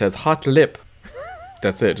outside, it says hot lip.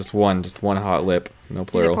 That's it. Just one hot lip. No And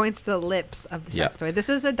plural. it points to the lips of the sex toy. This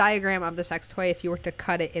is a diagram of the sex toy if you were to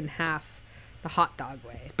cut it in half the hot dog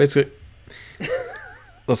way. Basically,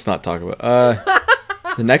 let's not talk about.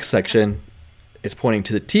 The next section is pointing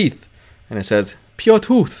to the teeth, and it says pure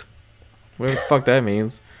tooth. Whatever the fuck that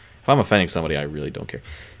means. If I'm offending somebody, I really don't care.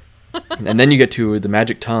 And then you get to the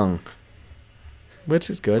magic tongue, which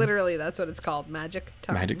is good. Literally, that's what it's called. Magic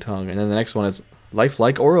tongue. Magic tongue. And then the next one is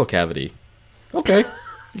lifelike oral cavity. Okay,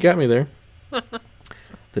 you got me there.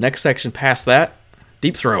 The next section past that,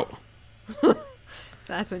 deep throat.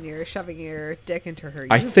 That's when you're shoving your dick into her.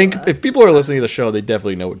 I think if people are listening to the show, they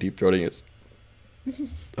definitely know what deep throating is.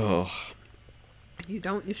 Oh, you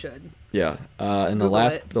don't, you should. Yeah. And Google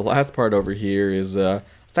the last part over here is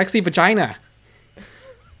sexy vagina,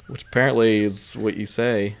 which apparently is what you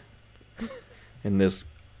say in this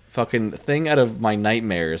fucking thing out of my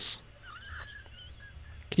nightmares.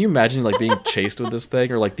 Can you imagine like being chased with this thing,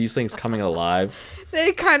 or like these things coming alive?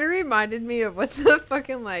 They kind of reminded me of what's the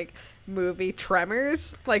fucking like movie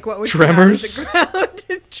Tremors? Like what would Tremors? come out of the ground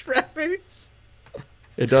in Tremors?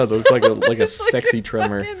 It does. It looks like a sexy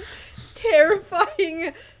tremor.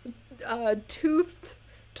 Terrifying toothed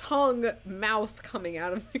tongue mouth coming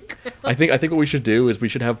out of the ground. I think what we should do is we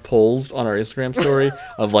should have polls on our Instagram story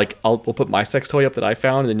of like we'll put my sex toy up that I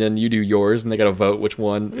found, and then you do yours, and they gotta vote which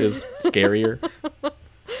one is scarier.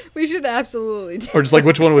 We should absolutely do Or just like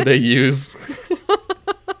which one would they use?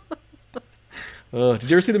 Did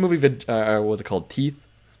you ever see the movie? What was it called? Teeth.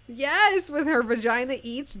 Yes, with her vagina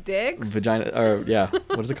eats dicks. Vagina. Or yeah,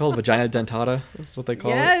 what is it called? Vagina dentata. That's what they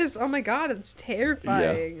call it. Yes. Oh my god, it's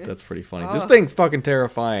terrifying. Yeah, that's pretty funny. Oh. This thing's fucking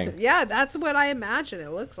terrifying. Yeah, that's what I imagine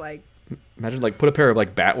it looks like. Imagine like put a pair of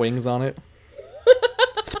like bat wings on it.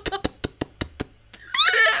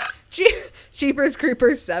 Jeepers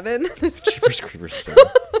Creepers 7. Jeepers Creepers 7.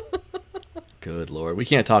 Good lord, we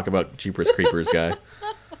can't talk about Jeepers Creepers guy.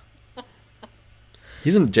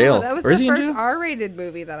 He's in jail. Oh, that was or is the he in first jail? R-rated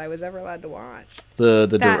movie that I was ever allowed to watch. The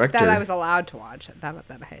director that I was allowed to watch. That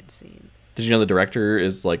I had seen. Did you know the director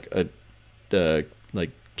is like a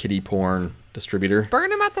like kiddie porn distributor?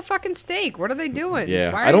 Burn him at the fucking stake. What are they doing?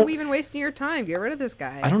 Yeah, Why are you even wasting your time? Get rid of this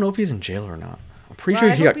guy. I don't know if he's in jail or not. I'm pretty Well,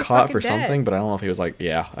 sure I he hope got he's caught fucking for dead. something, but I don't know if he was like,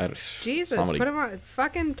 Jesus, somebody put him on.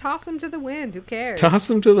 Fucking toss him to the wind. Who cares? toss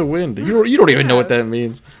him to the wind. You don't even know what that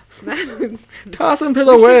means. Toss him to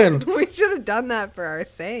the wind. We should have done that for our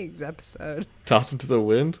sayings episode. Toss him to the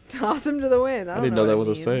wind. Toss him to the wind. I didn't know that was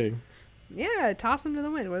a saying. Yeah, toss him to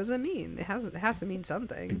the wind. What does that mean? It has to mean I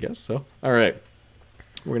something. guess so. All right,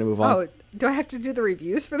 we're gonna move on. Oh, do I have to do the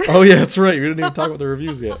reviews for that? Oh yeah, that's right. We didn't even talk about the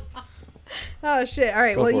reviews yet. Oh shit! All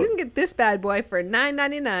right, Go well for you it. can get this bad boy for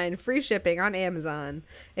 $9.99, free shipping on Amazon.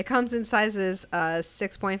 It comes in sizes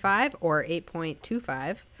 6.5 or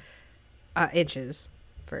 8.25 inches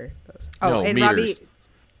for those. Oh, No, and meters. Robbie,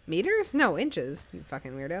 meters? No, inches. You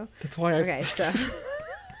fucking weirdo. That's why I. Okay,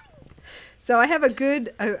 so I have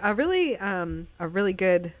a really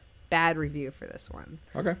good bad review for this one.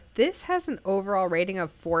 Okay. This has an overall rating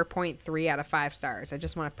of 4.3 out of 5 stars. I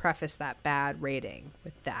just want to preface that bad rating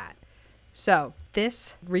with that. So,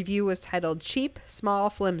 this review was titled Cheap, Small,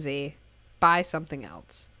 Flimsy, Buy Something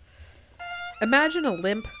Else. Imagine a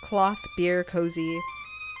limp cloth beer cozy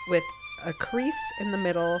with a crease in the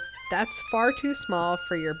middle. That's far too small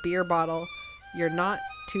for your beer bottle. You're not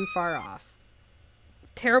too far off.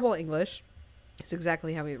 Terrible English. It's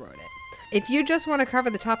exactly how he wrote it. If you just want to cover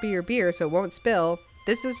the top of your beer so it won't spill,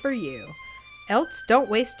 this is for you. Else, don't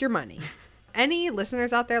waste your money. Any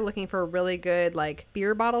listeners out there looking for a really good like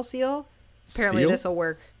beer bottle seal? Apparently Seal? this will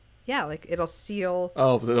work. Yeah, like it'll seal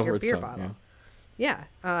it's your beer tough, bottle. yeah.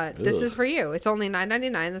 Yeah, this is Ugh. for you. It's only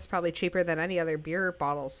 $9.99. That's probably cheaper than any other beer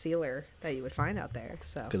bottle sealer that you would find out there.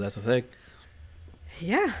 So Because that's the thing.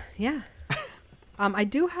 yeah. I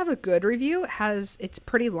do have a good review. It's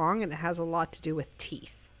pretty long and it has a lot to do with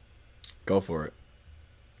teeth. Go for it.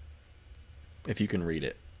 If you can read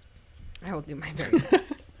it. I will do my very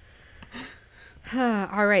best.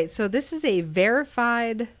 All right, so this is a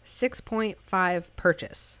verified 6.5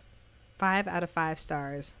 purchase. 5 out of 5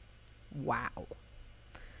 stars. Wow.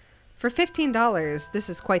 For $15, this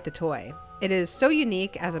is quite the toy. It is so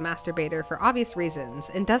unique as a masturbator for obvious reasons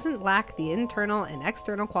and doesn't lack the internal and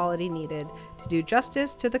external quality needed to do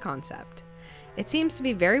justice to the concept. It seems to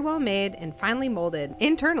be very well made and finely molded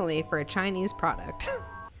internally for a Chinese product.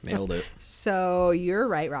 Nailed it. So you're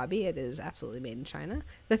right, Robbie. It is absolutely made in China.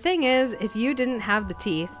 The thing is, if you didn't have the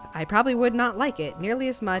teeth, I probably would not like it nearly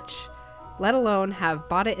as much, let alone have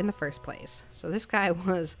bought it in the first place. So this guy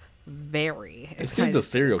was very excited. This dude's a for the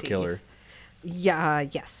serial teeth. killer. Yeah,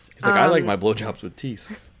 yes. He's like, I like my blowjobs with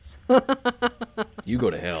teeth. You go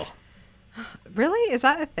to hell. Really? Is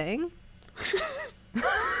that a thing?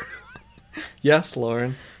 Yes,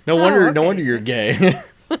 Lauren. No wonder okay. you're gay.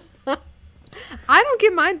 I don't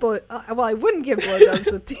give mine well, I wouldn't give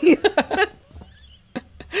blowjobs with teeth.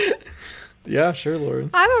 Yeah, sure,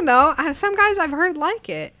 Lauren. I don't know. Some guys I've heard like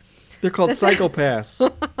it. They're called psychopaths.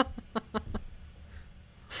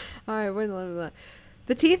 All right,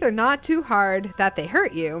 the teeth are not too hard that they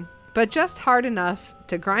hurt you, but just hard enough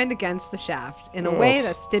to grind against the shaft in a way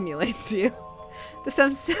that stimulates you.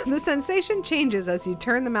 The sensation changes as you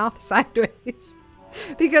turn the mouth sideways.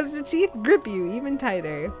 because the teeth grip you even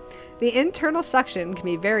tighter. The internal suction can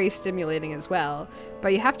be very stimulating as well,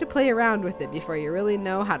 but you have to play around with it before you really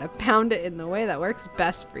know how to pound it in the way that works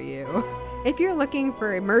best for you. If you're looking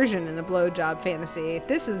for immersion in a blowjob fantasy,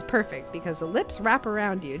 this is perfect because the lips wrap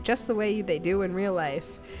around you just the way they do in real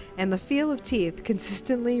life, and the feel of teeth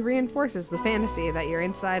consistently reinforces the fantasy that you're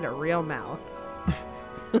inside a real mouth.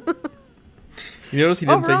 You notice he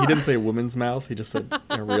didn't say a woman's mouth. He just said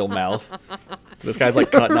a real mouth. So this guy's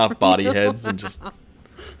like cutting off body heads and just.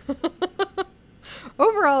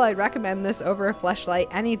 Overall, I'd recommend this over a Fleshlight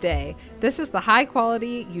any day. This is the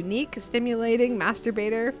high-quality, unique, stimulating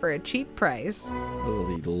masturbator for a cheap price.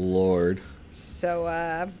 Holy Lord. So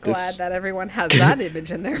I'm glad that everyone has that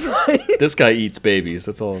image in their mind. This guy eats babies.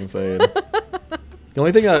 That's all I'm saying. The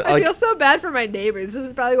only thing I feel so bad for my neighbors. This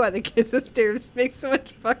is probably why the kids upstairs make so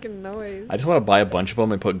much fucking noise. I just want to buy a bunch of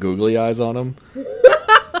them and put googly eyes on them.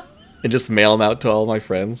 And just mail them out to all my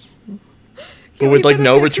friends. But with like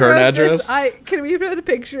no return address. Can we put a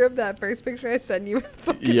picture of that first picture I send you with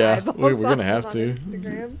fucking eyeballs? We're gonna have to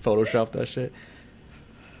Instagram? Photoshop that shit.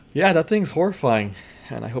 Yeah, that thing's horrifying,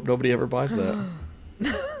 and I hope nobody ever buys that.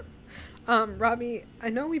 Robbie, I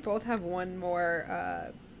know we both have one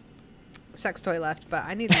more sex toy left, but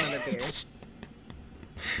I need another beer.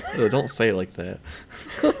 Oh, don't say it like that.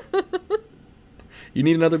 You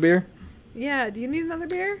need another beer? Yeah, do you need another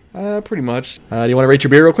beer? Pretty much. Do you want to rate your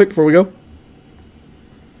beer real quick before we go?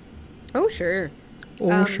 Oh, sure.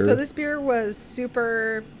 Sure. So this beer was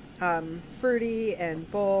super fruity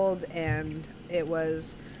and bold, and it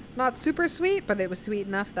was not super sweet, but it was sweet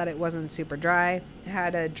enough that it wasn't super dry. It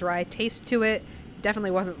had a dry taste to it.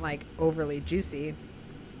 Definitely wasn't like overly juicy,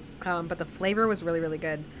 but the flavor was really, really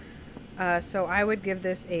good. So I would give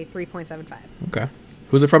this a 3.75. Okay.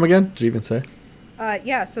 Who's it from again? Did you even say?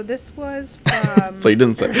 Yeah, so this was from So you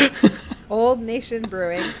didn't say. Old Nation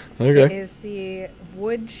Brewing. Okay. It is the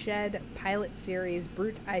Woodshed Pilot Series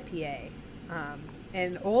Brute IPA.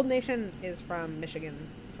 And Old Nation is from Michigan,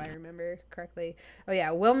 if I remember correctly. Oh,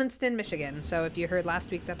 yeah, Wilmington, Michigan. So if you heard last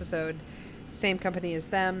week's episode, same company as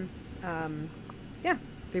them. Yeah,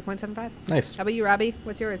 3.75. Nice. How about you, Robbie?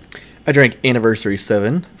 What's yours? I drank Anniversary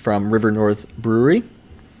 7 from River North Brewery.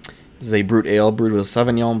 This is a brute ale brewed with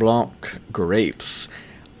Sauvignon Blanc grapes.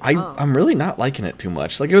 I'm really not liking it too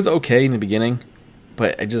much. Like, it was okay in the beginning,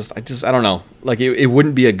 but I don't know. Like, it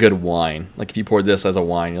wouldn't be a good wine. Like, if you poured this as a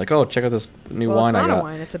wine, you're like, oh, check out this new wine I got. It's not a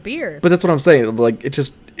wine, it's a beer. But that's what I'm saying. Like, it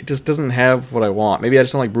just doesn't have what I want. Maybe I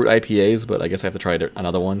just don't like brute IPAs, but I guess I have to try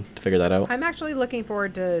another one to figure that out. I'm actually looking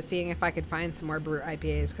forward to seeing if I could find some more brute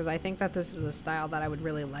IPAs, because I think that this is a style that I would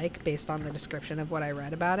really like based on the description of what I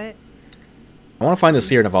read about it. I want to find the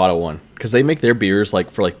Sierra Nevada one, because they make their beers like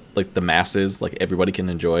for like the masses, like everybody can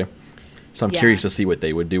enjoy. So I'm curious to see what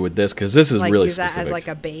they would do with this, because this is like really use specific. That as like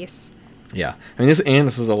a base. Yeah, I mean this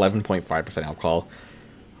is 11.5% alcohol,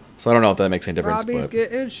 so I don't know if that makes any difference. Robbie's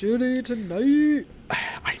getting shitty tonight.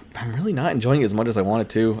 I'm really not enjoying it as much as I wanted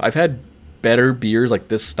to. I've had better beers like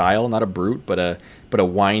this style, not a brute, but a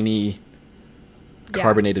winey,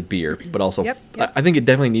 carbonated beer. But also, Yep. I think it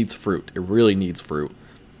definitely needs fruit. It really needs fruit.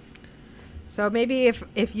 So maybe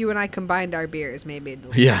if you and I combined our beers, maybe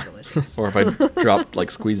it'd be delicious. Or if I dropped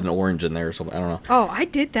squeezed an orange in there or something. I don't know. Oh, I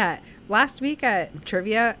did that last week at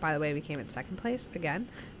trivia. By the way, we came in second place again.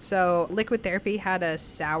 So Liquid Therapy had a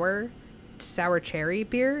sour cherry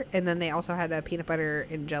beer, and then they also had a peanut butter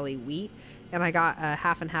and jelly wheat. And I got a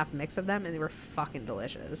half and half mix of them, and they were fucking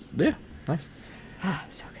delicious. Yeah, nice.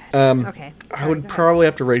 So good. Okay. I would probably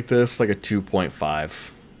have to rate this like a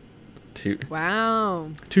 2.5.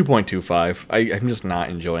 Wow. 2.25. I'm just not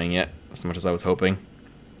enjoying it as much as I was hoping.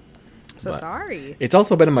 So sorry. It's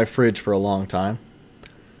also been in my fridge for a long time.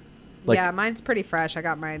 Yeah, mine's pretty fresh. I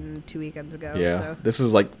got mine 2 weekends ago. Yeah, so. This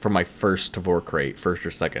is like from my first Tavour crate, first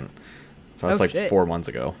or second. So that's like 4 months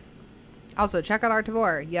ago. Also, check out our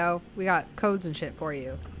Tavour. Yo, we got codes and shit for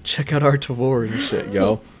you. Check out our Tavour and shit,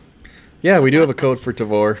 yo. Yeah, we do have a code for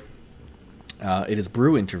Tavour. It is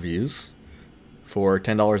Brew Interviews for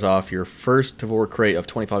 $10 off your first Tavour crate of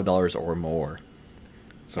 $25 or more.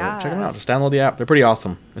 So check them out. Just download the app. They're pretty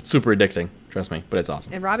awesome. It's super addicting. Trust me, but it's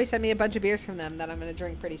awesome. And Robbie sent me a bunch of beers from them that I'm going to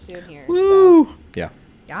drink pretty soon here. Woo! So. Yeah.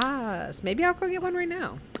 Yes. Maybe I'll go get one right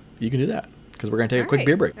now. You can do that, because we're going to take a quick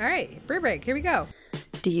beer break. All right. Beer break. Here we go.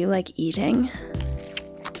 Do you like eating?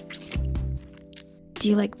 Do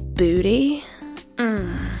you like booty?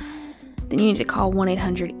 Then you need to call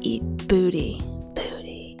 1-800-EAT-BOOTY.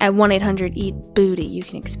 At 1-800-EAT-BOOTY, you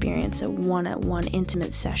can experience a one-on-one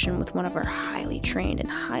intimate session with one of our highly trained and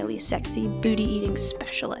highly sexy booty-eating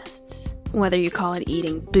specialists. Whether you call it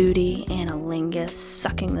eating booty, analingus,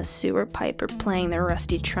 sucking the sewer pipe, or playing the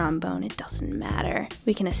rusty trombone, it doesn't matter.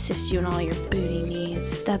 We can assist you in all your booty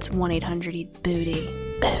needs. That's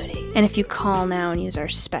 1-800-EAT-BOOTY. Booty. And if you call now and use our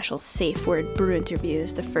special safe word brew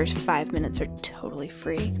interviews, the first 5 minutes are totally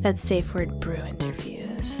free. That's safe word brew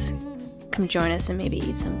interviews. Come join us and maybe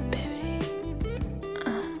eat some booty.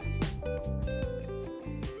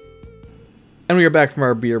 And we are back from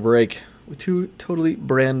our beer break with 2 totally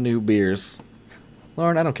brand new beers.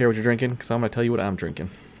 Lauren, I don't care what you're drinking, because I'm going to tell you what I'm drinking.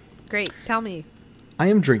 Great. Tell me. I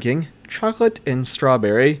am drinking chocolate and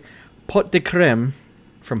strawberry pot de creme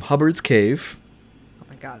from Hubbard's Cave. Oh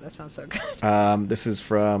my god, that sounds so good. This is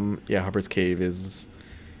from, Hubbard's Cave is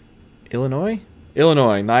Illinois,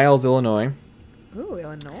 Niles, Illinois. Ooh,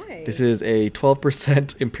 Illinois. This is a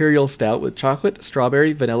 12% imperial stout with chocolate,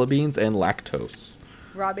 strawberry, vanilla beans, and lactose.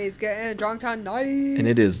 Robbie's getting drunk tonight. And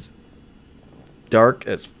it is dark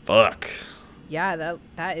as fuck. Yeah,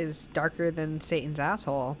 that is darker than Satan's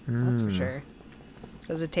asshole. That's for sure.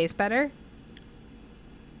 Does it taste better?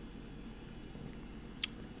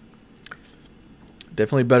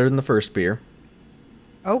 Definitely better than the first beer.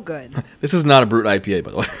 Oh, good. This is not a Brut IPA,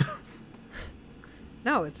 by the way.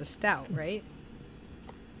 No, it's a stout, right?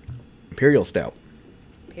 Imperial stout.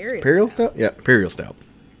 Imperial stout? Yeah, imperial stout.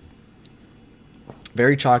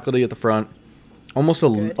 Very chocolatey at the front. Almost a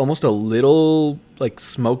little like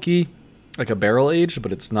smoky, like a barrel aged,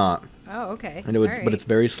 but it's not. Oh, okay. And but it's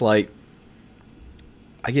very slight.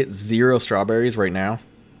 I get 0 strawberries right now.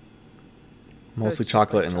 Mostly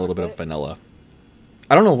chocolate and a little bit of vanilla.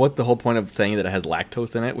 I don't know what the whole point of saying that it has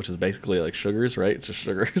lactose in it, which is basically like sugars, right? It's just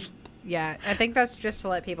sugars. Yeah, I think that's just to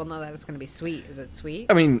let people know that it's going to be sweet. Is it sweet?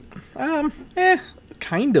 I mean,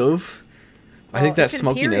 kind of. I think that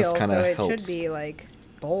smokiness kind of helps. It should be like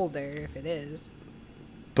bolder if it is.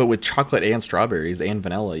 But with chocolate and strawberries and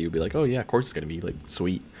vanilla, you'd be like, oh yeah, of course it's going to be like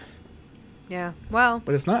sweet. Yeah, well.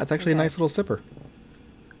 But it's not. It's actually a nice little sipper.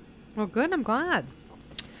 Well, good. I'm glad.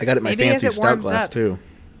 I got it in my fancy stout glass too.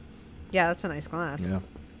 Yeah, that's a nice glass. Yeah.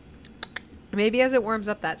 Maybe as it warms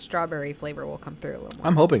up, that strawberry flavor will come through a little more.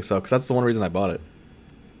 I'm hoping so, because that's the one reason I bought it.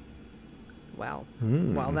 Well,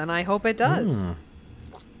 then I hope it does.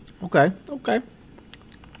 Okay.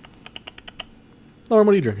 Lauren,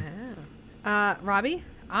 what are you drinking? Robbie,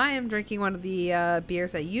 I am drinking one of the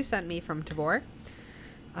beers that you sent me from Tavour.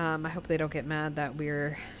 I hope they don't get mad that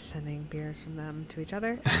we're sending beers from them to each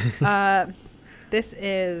other. This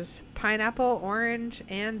is Pineapple, Orange,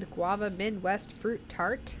 and Guava Midwest Fruit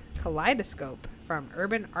Tart Kaleidoscope from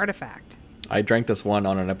Urban Artifact. I drank this one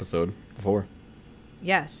on an episode before.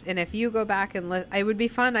 Yes, and if you go back and it would be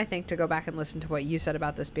fun, I think, to go back and listen to what you said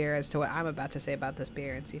about this beer as to what I'm about to say about this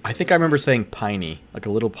beer and see if I think I remember saying piney, like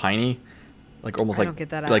a little piney, like almost I like don't get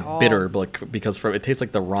that like at all. bitter, but like because it tastes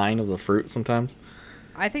like the rind of the fruit sometimes.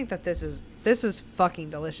 I think that this is fucking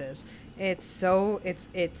delicious. It's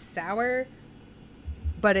sour,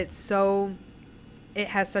 but it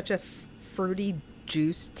has such a fruity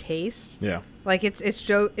juice taste. Yeah. Like it's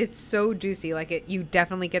so juicy. Like you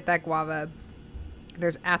definitely get that guava.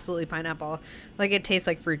 There's absolutely pineapple. Like it tastes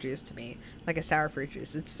like fruit juice to me, like a sour fruit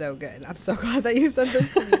juice. It's so good. I'm so glad that you sent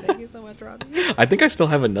this to me. Thank you so much, Robbie. I think I still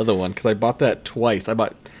have another one because I bought that twice. I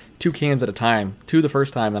bought 2 cans at a time. 2 the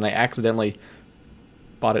first time, and I accidentally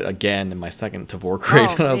bought it again in my second Tavour crate.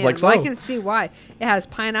 Oh, and I was like, I can see why. It has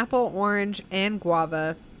pineapple, orange, and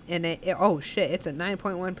guava in it. Oh shit! It's a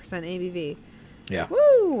 9.1% ABV. Yeah.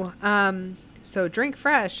 Woo! So drink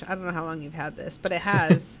fresh. I don't know how long you've had this, but it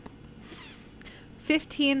has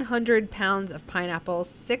 1,500 pounds of pineapple,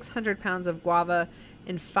 600 pounds of guava,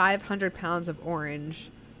 and 500 pounds of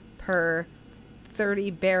orange per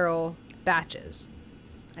 30 barrel batches.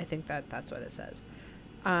 I think that's what it says.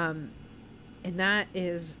 And that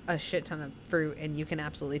is a shit ton of fruit, and you can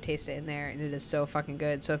absolutely taste it in there, and it is so fucking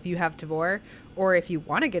good. So if you have Tavour, or if you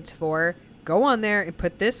want to get Tavour, go on there and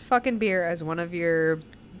put this fucking beer as one of your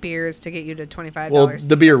beers to get you to $25. Well,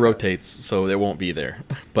 the beer rotates, so it won't be there.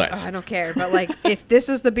 But I don't care. But like, if this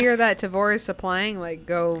is the beer that Tavour is supplying, like,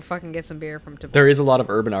 go fucking get some beer from Tavour. There is a lot of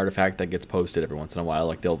Urban Artifact that gets posted every once in a while.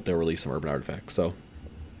 Like they'll release some Urban Artifact, so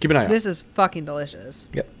keep an eye out. This is fucking delicious.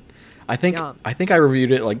 Yep. I think I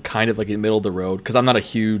reviewed it like kind of like in the middle of the road because I'm not a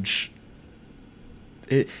huge.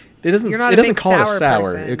 It doesn't call it a sour.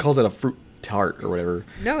 Person. It calls it a fruit tart or whatever.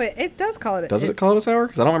 No, it does call it. Does it call it a sour?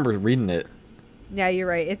 Because I don't remember reading it. Yeah, you're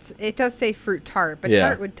right. It does say fruit tart, but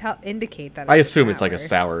tart would indicate that. I assume it's like a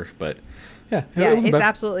sour, but yeah, it's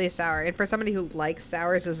absolutely a sour. And for somebody who likes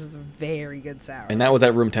sours, this is a very good sour. And that was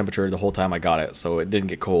at room temperature the whole time I got it, so it didn't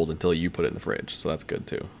get cold until you put it in the fridge. So that's good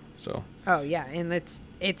too. So. Oh yeah, and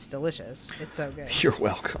it's delicious. It's so good. You're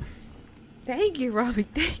welcome. Thank you, Robbie.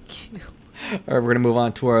 Thank you. All right, we're gonna move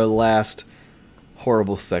on to our last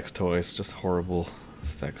horrible sex toys. Just horrible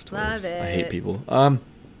sex toys. Love it. I hate people.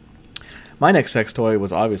 My next sex toy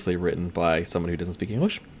was obviously written by someone who doesn't speak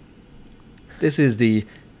English. This is the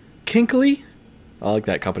Kinkly. I like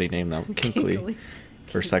that company name though. Kinkly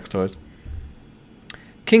for sex toys.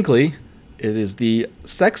 Kinkly. It is the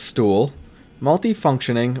sex stool,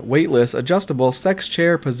 multifunctioning, weightless, adjustable sex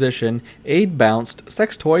chair position, aid bounced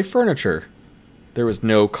sex toy furniture. There was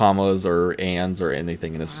no commas or ands or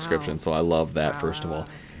anything in this description, so I love that first of all.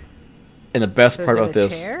 And the best So part is it about a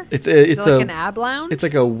this, chair? it's like an ab lounge? It's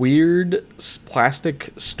like a weird plastic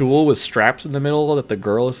stool with straps in the middle that the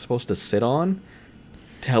girl is supposed to sit on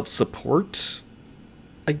to help support.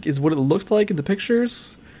 Is what it looked like in the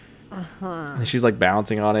pictures. And she's like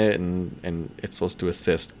balancing on it, and it's supposed to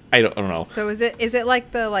assist. I don't know. So is it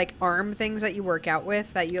like the like arm things that you work out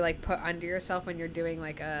with that you like put under yourself when you're doing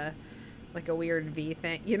like a weird V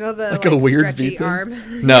thing? You know the Like a weird stretchy V thing?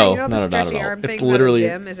 arm. No, you know no, the not at stretchy all. arm It's things literally-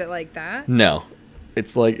 at the gym? Is it like that? No,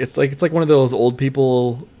 it's like one of those old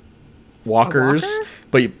people walkers, walker?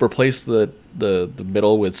 but you replace the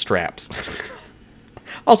middle with straps.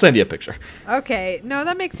 I'll send you a picture. Okay, no,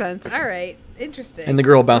 that makes sense. All right, interesting. And the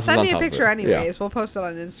girl bounces Send on me a top of picture it. anyways. Yeah. We'll post it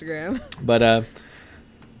on Instagram. But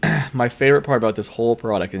my favorite part about this whole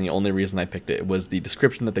product, and the only reason I picked it, was the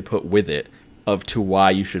description that they put with it of to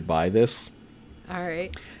why you should buy this. All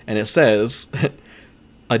right. And it says,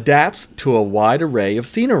 adapts to a wide array of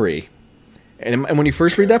scenery. And when you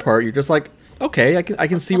first read that part, you're just like, okay, I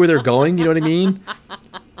can see where they're going. You know what I mean?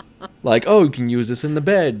 Like, oh, you can use this in the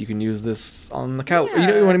bed. You can use this on the couch. You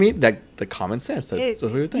know what I mean? That the common sense. That's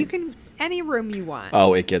what we would think. You can any room you want.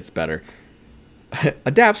 Oh, it gets better.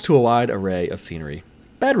 Adapts to a wide array of scenery.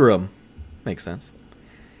 Bedroom. Makes sense.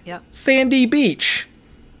 Yep. Sandy beach.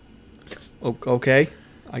 Okay.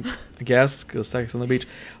 I guess, because sex on the beach.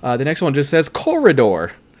 The next one just says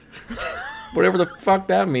corridor. Whatever the fuck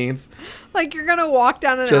that means. Like you're gonna walk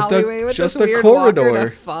down an Just a- alleyway with just this a weird corridor. walker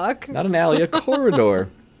to fuck. Not an alley, a corridor.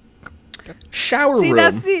 Shower See,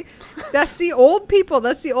 room. that's the old people.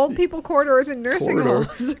 That's the old people corridors in nursing Corridor.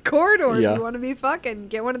 homes. A corridor. Yeah. If you want to be fucking,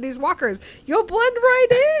 get one of these walkers. You'll blend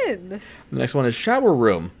right in. The next one is shower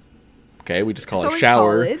room. Okay, we just call So it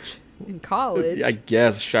shower. in college, I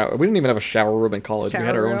guess shower. We didn't even have a shower room in college. We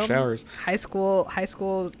had our own room, showers. High school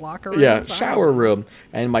locker rooms. Yeah, I don't shower know. room.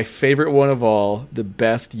 And my favorite one of all, the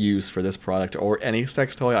best use for this product or any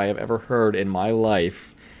sex toy I have ever heard in my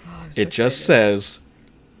life, I'm so it just excited. says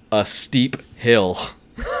a steep hill.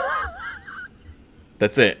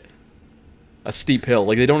 That's it. A steep hill.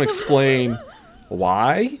 Like, they don't explain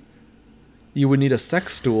why you would need a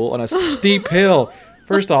sex stool on a steep hill.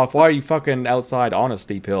 First off, why are you fucking outside on a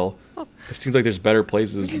steep hill? It seems like there's better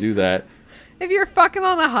places to do that. If you're fucking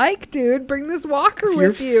on a hike, dude, bring this walker If you're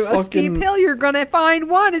with you. A steep fucking- hill, you're gonna find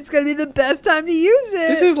one. It's gonna be the best time to use it.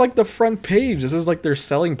 This is like the front page. This is like their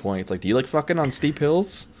selling points. Like, do you like fucking on steep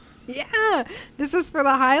hills? Yeah, this is for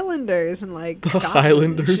the Highlanders and like The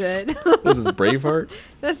Scotland and Highlanders? shit. This is Braveheart.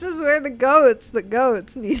 This is where the goats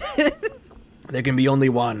need it. There can be only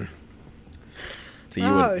one. So you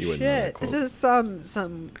Oh wouldn't know that shit! quote. This is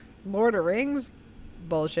some Lord of Rings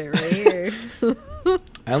bullshit right here.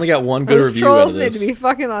 I only got one good Those review out of trolls need this. to be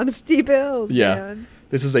fucking on steep hills, Yeah. man.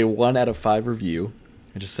 This is a 1 out of 5 review.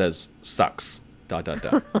 It just says, sucks. ...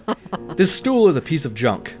 This stool is a piece of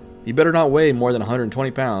junk. You better not weigh more than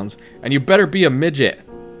 120 pounds, and you better be a midget.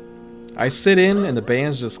 I sit in, and the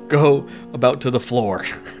bands just go about to the floor.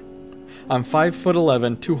 I'm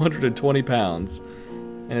 5'11", 220 pounds,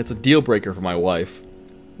 and it's a deal breaker for my wife.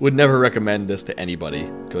 Would never recommend this to anybody.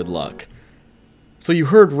 Good luck. So you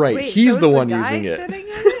heard right. Wait, He's so the is one guy using it. sitting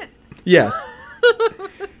in it? Yes.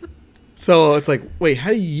 So it's like, wait,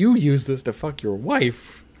 how do you use this to fuck your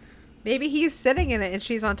wife? Maybe he's sitting in it and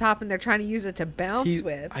she's on top, and they're trying to use it to bounce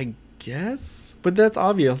with. I guess, but that's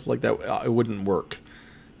obvious. Like that, it wouldn't work.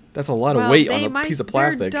 That's a lot of weight on a piece of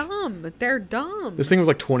plastic. They're dumb. They're dumb. This thing was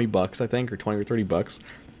like $20, I think, or 20 or $30.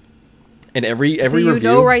 And every so review, you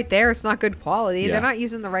know right there it's not good quality. Yeah. They're not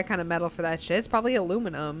using the right kind of metal for that shit. It's probably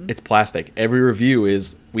aluminum. it's plastic. Every review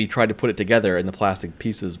is we tried to put it together, and the plastic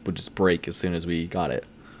pieces would just break as soon as we got it.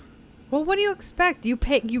 Well, what do you expect? You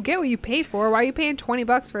get what you pay for. Why are you paying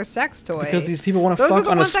 $20 for a sex toy? Because these people want to Those are fuck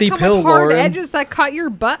the on a ones that steep come hill, with hard Lauren. edges that cut your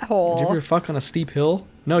butthole. Did you ever fuck on a steep hill?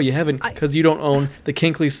 No, you haven't, because you don't own the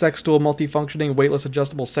Kinkly sex stool, multifunctioning, weightless,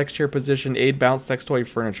 adjustable sex chair position, aid bounce sex toy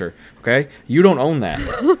furniture. Okay, you don't own that,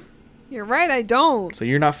 You're right, I don't. so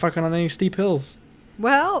you're not fucking on any steep hills.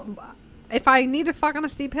 Well, if I need to fuck on a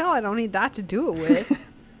steep hill, I don't need that to do it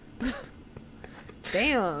with.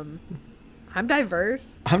 Damn. I'm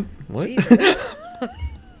diverse. What? Jesus.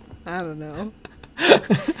 I don't know.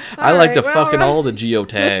 I like to well, fucking all the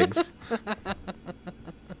geotags.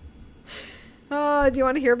 Oh, do you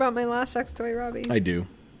want to hear about my last sex toy, Robbie? I do.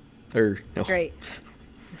 No. Great.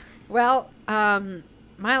 Well, my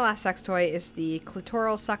last sex toy is the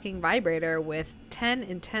clitoral sucking vibrator with 10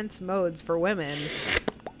 intense modes for women.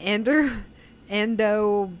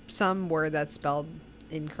 Endo, some word that's spelled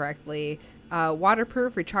incorrectly.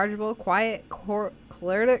 Waterproof, rechargeable,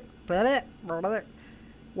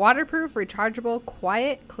 waterproof, rechargeable,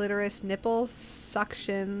 quiet clitoris nipple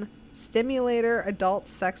suction stimulator adult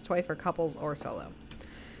sex toy for couples or solo.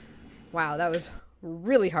 Wow, that was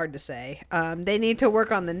really hard to say. They need to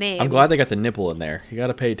work on the name. I'm glad they got the nipple in there. You got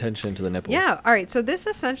to pay attention to the nipple. Yeah. All right. So this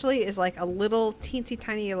essentially is like a little teensy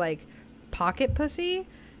tiny like pocket pussy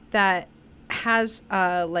that has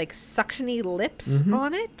like suctiony lips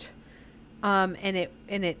on it. And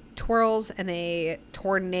it twirls in a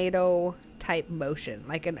tornado type motion,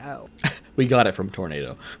 like an O. We got it from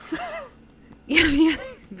Tornado. Yeah,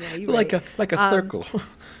 you like a circle.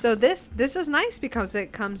 So this is nice because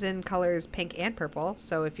it comes in colors pink and purple.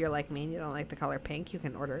 So if you're like me and you don't like the color pink, you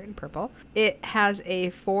can order it in purple. It has a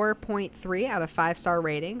 4.3 out of 5-star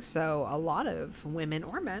rating, so a lot of women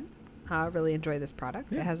or men really enjoy this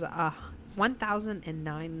product. Yeah. It has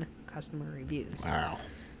 1,009 customer reviews. Wow.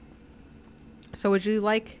 So would you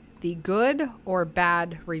like the good or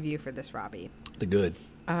bad review for this, Robbie? The good.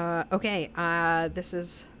 Okay. This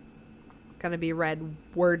is going to be read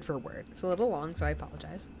word for word. It's a little long, so I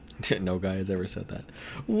apologize. No guy has ever said that.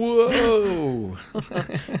 Whoa.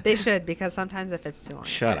 They should, because sometimes if it's too long.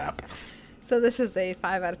 Shut up. So this is a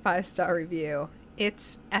 5 out of 5-star review.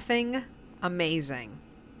 It's effing amazing.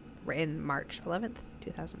 In March 11th,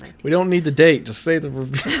 2019. We don't need the date. Just say the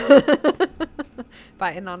review.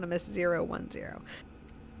 By Anonymous010.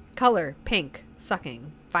 Color, pink,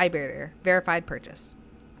 sucking, vibrator, verified purchase.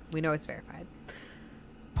 We know it's verified.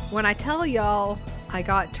 When I tell y'all I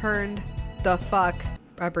got turned the fuck,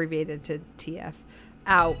 abbreviated to TF,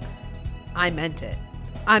 out, I meant it.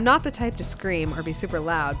 I'm not the type to scream or be super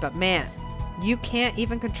loud, but man, you can't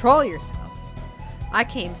even control yourself. I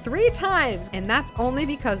came 3 times, and that's only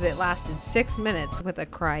because it lasted 6 minutes with a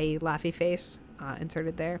cryy, laughy face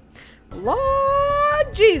inserted there.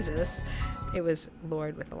 Lord Jesus. It was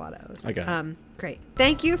Lord with a lot of O's. Okay. Great.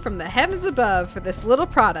 Thank you from the heavens above for this little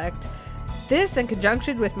product. This, in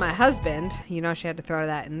conjunction with my husband, she had to throw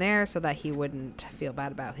that in there so that he wouldn't feel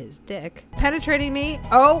bad about his dick, penetrating me,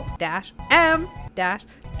 O-M-G.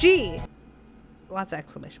 Lots of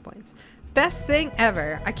exclamation points. Best thing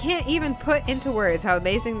ever. I can't even put into words how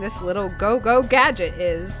amazing this little go-go gadget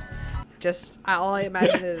is. Just, all I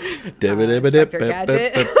imagine is Inspector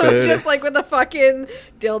Gadget. Just like with a fucking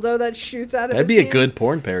dildo that shoots out of That'd his be hand. a good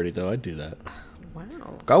porn parody, though. I'd do that.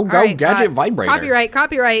 Wow. Go, right, Gadget Vibrator.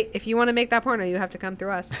 Copyright. If you want to make that porno, you have to come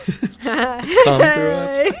through us. Come through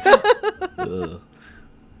us.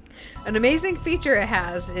 An amazing feature it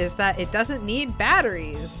has is that it doesn't need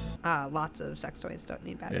batteries. Lots of sex toys don't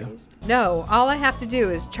need batteries. Yeah. No, all I have to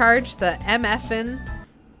do is charge the MFN,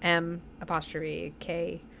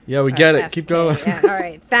 M''K. Yeah, we get it. Keep going. Yeah, all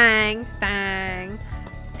right. Thang.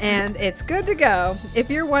 And it's good to go. If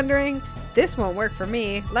you're wondering, this won't work for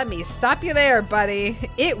me, let me stop you there, buddy.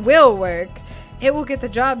 It will work. It will get the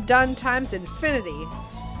job done times infinity.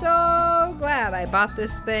 So glad I bought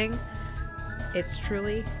this thing. It's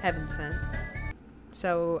truly heaven sent.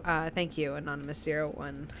 So, thank you,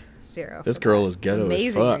 Anonymous010. This girl is ghetto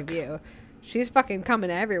as fuck. Amazing review. She's fucking coming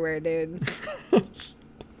everywhere, dude.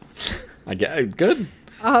 I get good.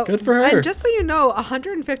 Good for her. And just so you know,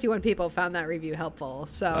 151 people found that review helpful.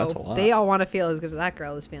 So that's a lot. They all want to feel as good as that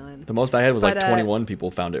girl is feeling. The most I had was 21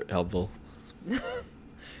 people found it helpful.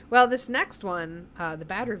 Well, this next one, the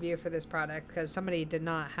bad review for this product, because somebody did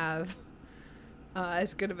not have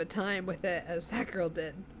as good of a time with it as that girl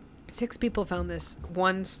did. 6 people found this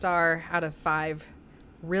 1 star out of 5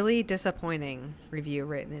 really disappointing review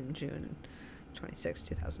written in June 26,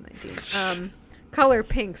 2019. Color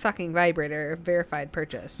pink sucking vibrator, verified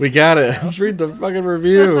purchase. We got it. So. Just read the fucking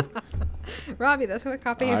review. Robbie, that's what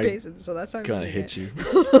copy and pasted, so that's how I'm gonna hit you.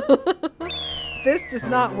 This does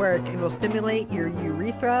not work and will stimulate your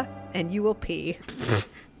urethra and you will pee.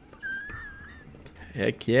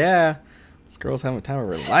 Heck yeah. This girl's having the time of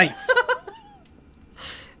her life.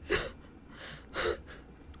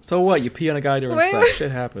 So what? You pee on a guy during sex.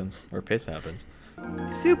 Shit happens. Or piss happens.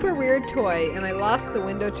 Super weird toy, and I lost the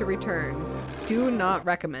window to return. Do not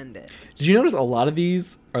recommend it. Did you notice a lot of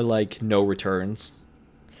these are like no returns?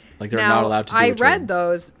 Like they're not allowed to do I returns. read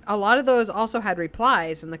those. A lot of those also had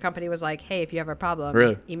replies, and the company was like, "Hey, if you have a problem,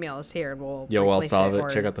 Really? email us here, and we'll I'll replace solve it. or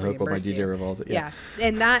Check out the hook while my reimburse DJ you." revolves it. Yeah.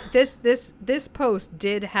 And that this post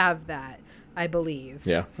did have that, I believe.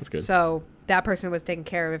 Yeah, that's good. So that person was taken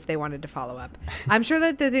care of if they wanted to follow up. I'm sure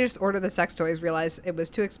that they just ordered the sex toys, realized it was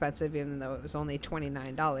too expensive, even though it was only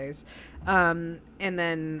 $29, and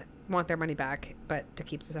then want their money back, but to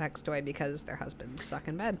keep the sex toy because their husbands suck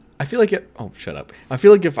in bed. I feel like shut up. I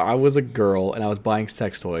feel like if I was a girl and I was buying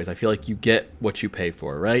sex toys, I feel like you get what you pay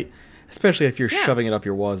for, right? Especially if you're shoving it up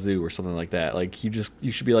your wazoo or something like that. Like you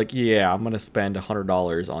should be like, yeah, I'm gonna spend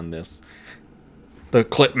 $100 on this. The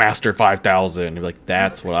Clipmaster 5000. You're like,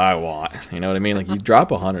 that's what I want. You know what I mean? Like you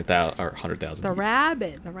drop 100,000. The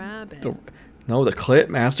rabbit. No, the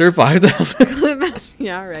Clipmaster 5000.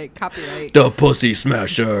 Yeah, right. Copyright. The Pussy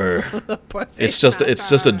Smasher. The pussy It's just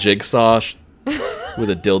smasher. a jigsaw with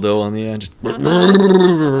a dildo on the end. Just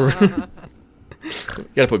you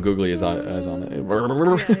gotta put googly eyes on it.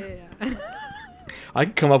 Yeah. I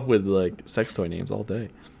could come up with like sex toy names all day.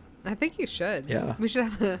 I think you should. Yeah. We should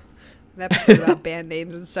have an episode about band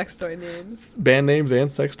names and sex toy names. Band names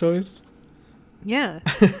and sex toys. Yeah.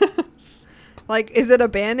 Like, is it a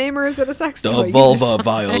band name or is it a sex toy? The You vulva decide.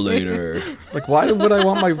 violator. Like, why would I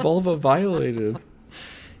want my vulva violated?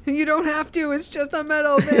 You don't have to. It's just a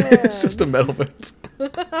metal band. It's just a metal band.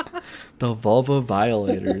 The vulva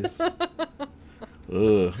violators.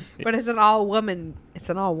 Ugh. But it's an all woman. It's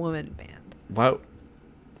an all woman band. Wow.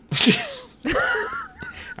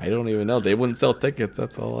 I don't even know. They wouldn't sell tickets.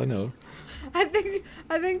 That's all I know. I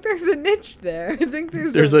think there's a niche there. I think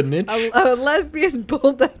There's a niche? a lesbian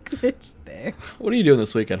bulldog niche there. What are you doing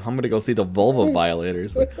this weekend? I'm gonna go see the vulva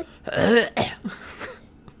violators.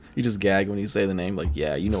 You just gag when you say the name. Like,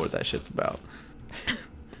 yeah, you know what that shit's about.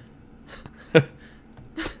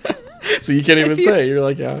 So you can't even say. You're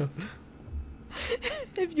like, yeah.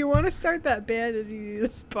 If you want to start that band and you need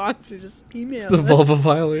a sponsor, just email The us. vulva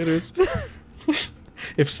violators.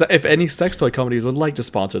 If any sex toy companies would like to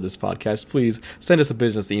sponsor this podcast, please send us a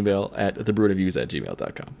business email at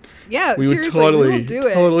thebrewreviews@gmail.com. Yeah, We would seriously, totally- we'll do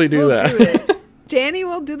it. totally do We'll that. Do it. Danny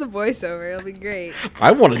will do the voiceover. It'll be great.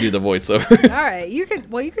 I want to do the voiceover. All right, you could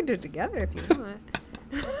do it together if you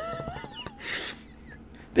want.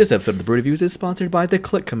 This episode of The Brew Reviews is sponsored by the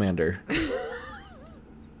Click Commander.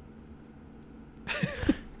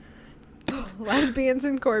 Lesbians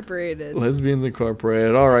Incorporated. Lesbians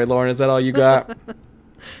Incorporated. All right, Lauren, is that all you got?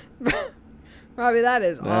 Robbie, that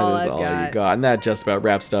is That all is I've all got. you got. And that just about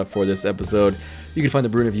wraps it up for this episode. You can find the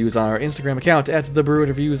Brew Interviews on our Instagram account at The Brew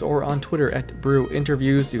Interviews or on Twitter at Brew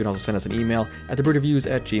Interviews. You can also send us an email at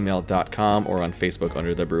thebrewinterviews@gmail.com or on Facebook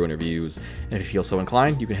under The Brew Interviews. And if you feel so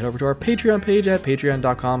inclined, you can head over to our Patreon page at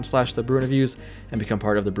patreon.com/TheBrewInterviews and become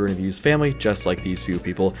part of the Brew Interviews family, just like these few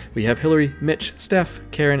people. We have Hillary, Mitch, Steph,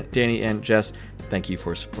 Karen, Danny, and Jess. Thank you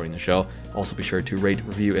for supporting the show. Also be sure to rate,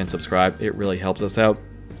 review, and subscribe. It really helps us out.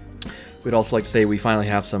 We'd also like to say we finally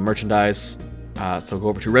have some merchandise, so go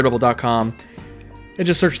over to redbubble.com and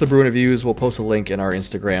just search The Brew Interviews. We'll post a link in our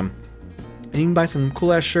Instagram. And you can buy some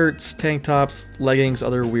cool-ass shirts, tank tops, leggings,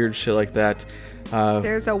 other weird shit like that.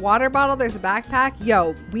 There's a water bottle. There's a backpack.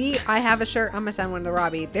 Yo, I have a shirt. I'm gonna send one to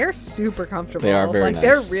Robbie. They're super comfortable. They are very like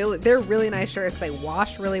nice. they're really nice shirts. They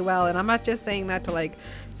wash really well. And I'm not just saying that to like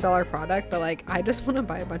sell our product, but like I just want to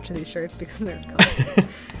buy a bunch of these shirts because they're comfortable.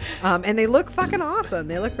 And they look fucking awesome.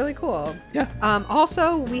 They look really cool. Yeah.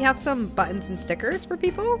 Also, we have some buttons and stickers for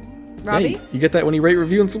people. Robbie. Hey, you get that when you rate,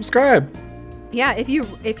 review, and subscribe. Yeah, if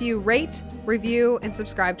you rate, review, and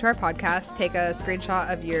subscribe to our podcast, take a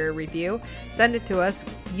screenshot of your review, send it to us.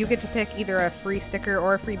 You get to pick either a free sticker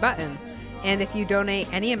or a free button. And if you donate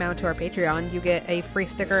any amount to our Patreon, you get a free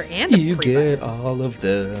sticker and a You free button. get all of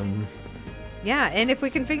them. Yeah, and if we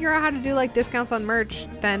can figure out how to do like discounts on merch,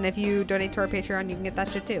 then if you donate to our Patreon, you can get that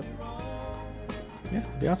shit too. Yeah,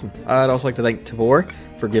 it'd be awesome. I'd also like to thank Tavor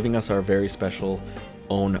for giving us our very special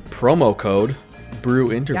own promo code,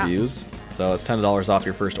 Brew Interviews. So it's $10 off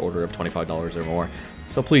your first order of $25 or more.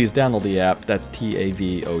 So please download the app. That's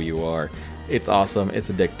TAVOUR. It's awesome. It's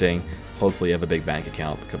addicting. Hopefully you have a big bank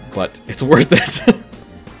account, but it's worth it.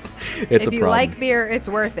 It's If a you problem. like beer, it's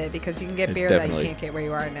worth it because you can get beer Definitely. that you can't get where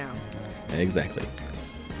you are now. Exactly.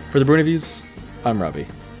 For the Brew Interviews, I'm Robbie.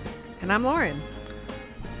 And I'm Lauren.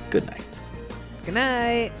 Good night. Good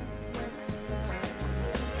night.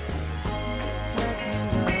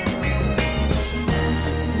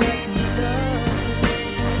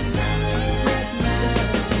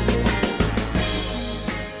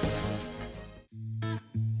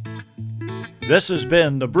 This has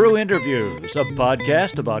been The Brew Interviews, a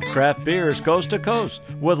podcast about craft beers coast to coast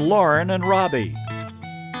with Lauren and Robbie.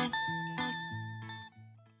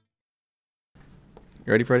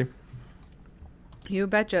 ready, Freddie? You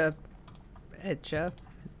betcha. Etcha.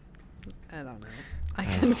 I don't know. I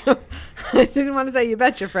couldn't go. I didn't want to say you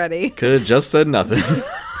betcha, Freddie. Could have just said nothing.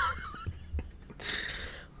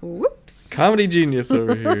 Whoops. Comedy genius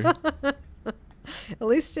over here. At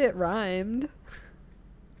least it rhymed.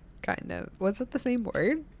 Kind of. Was it the same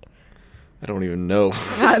word? I don't even know.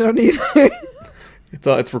 I don't either.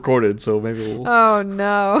 It's recorded, so maybe we'll... Oh,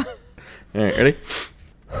 no. All right, ready?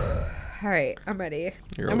 All right, I'm ready.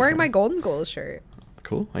 You're I'm always wearing ready. my Golden Goals shirt.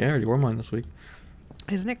 Cool. I already wore mine this week.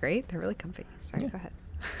 Isn't it great? They're really comfy. Sorry, Yeah. go ahead.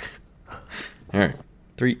 All right.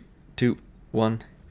 3, 2, 1.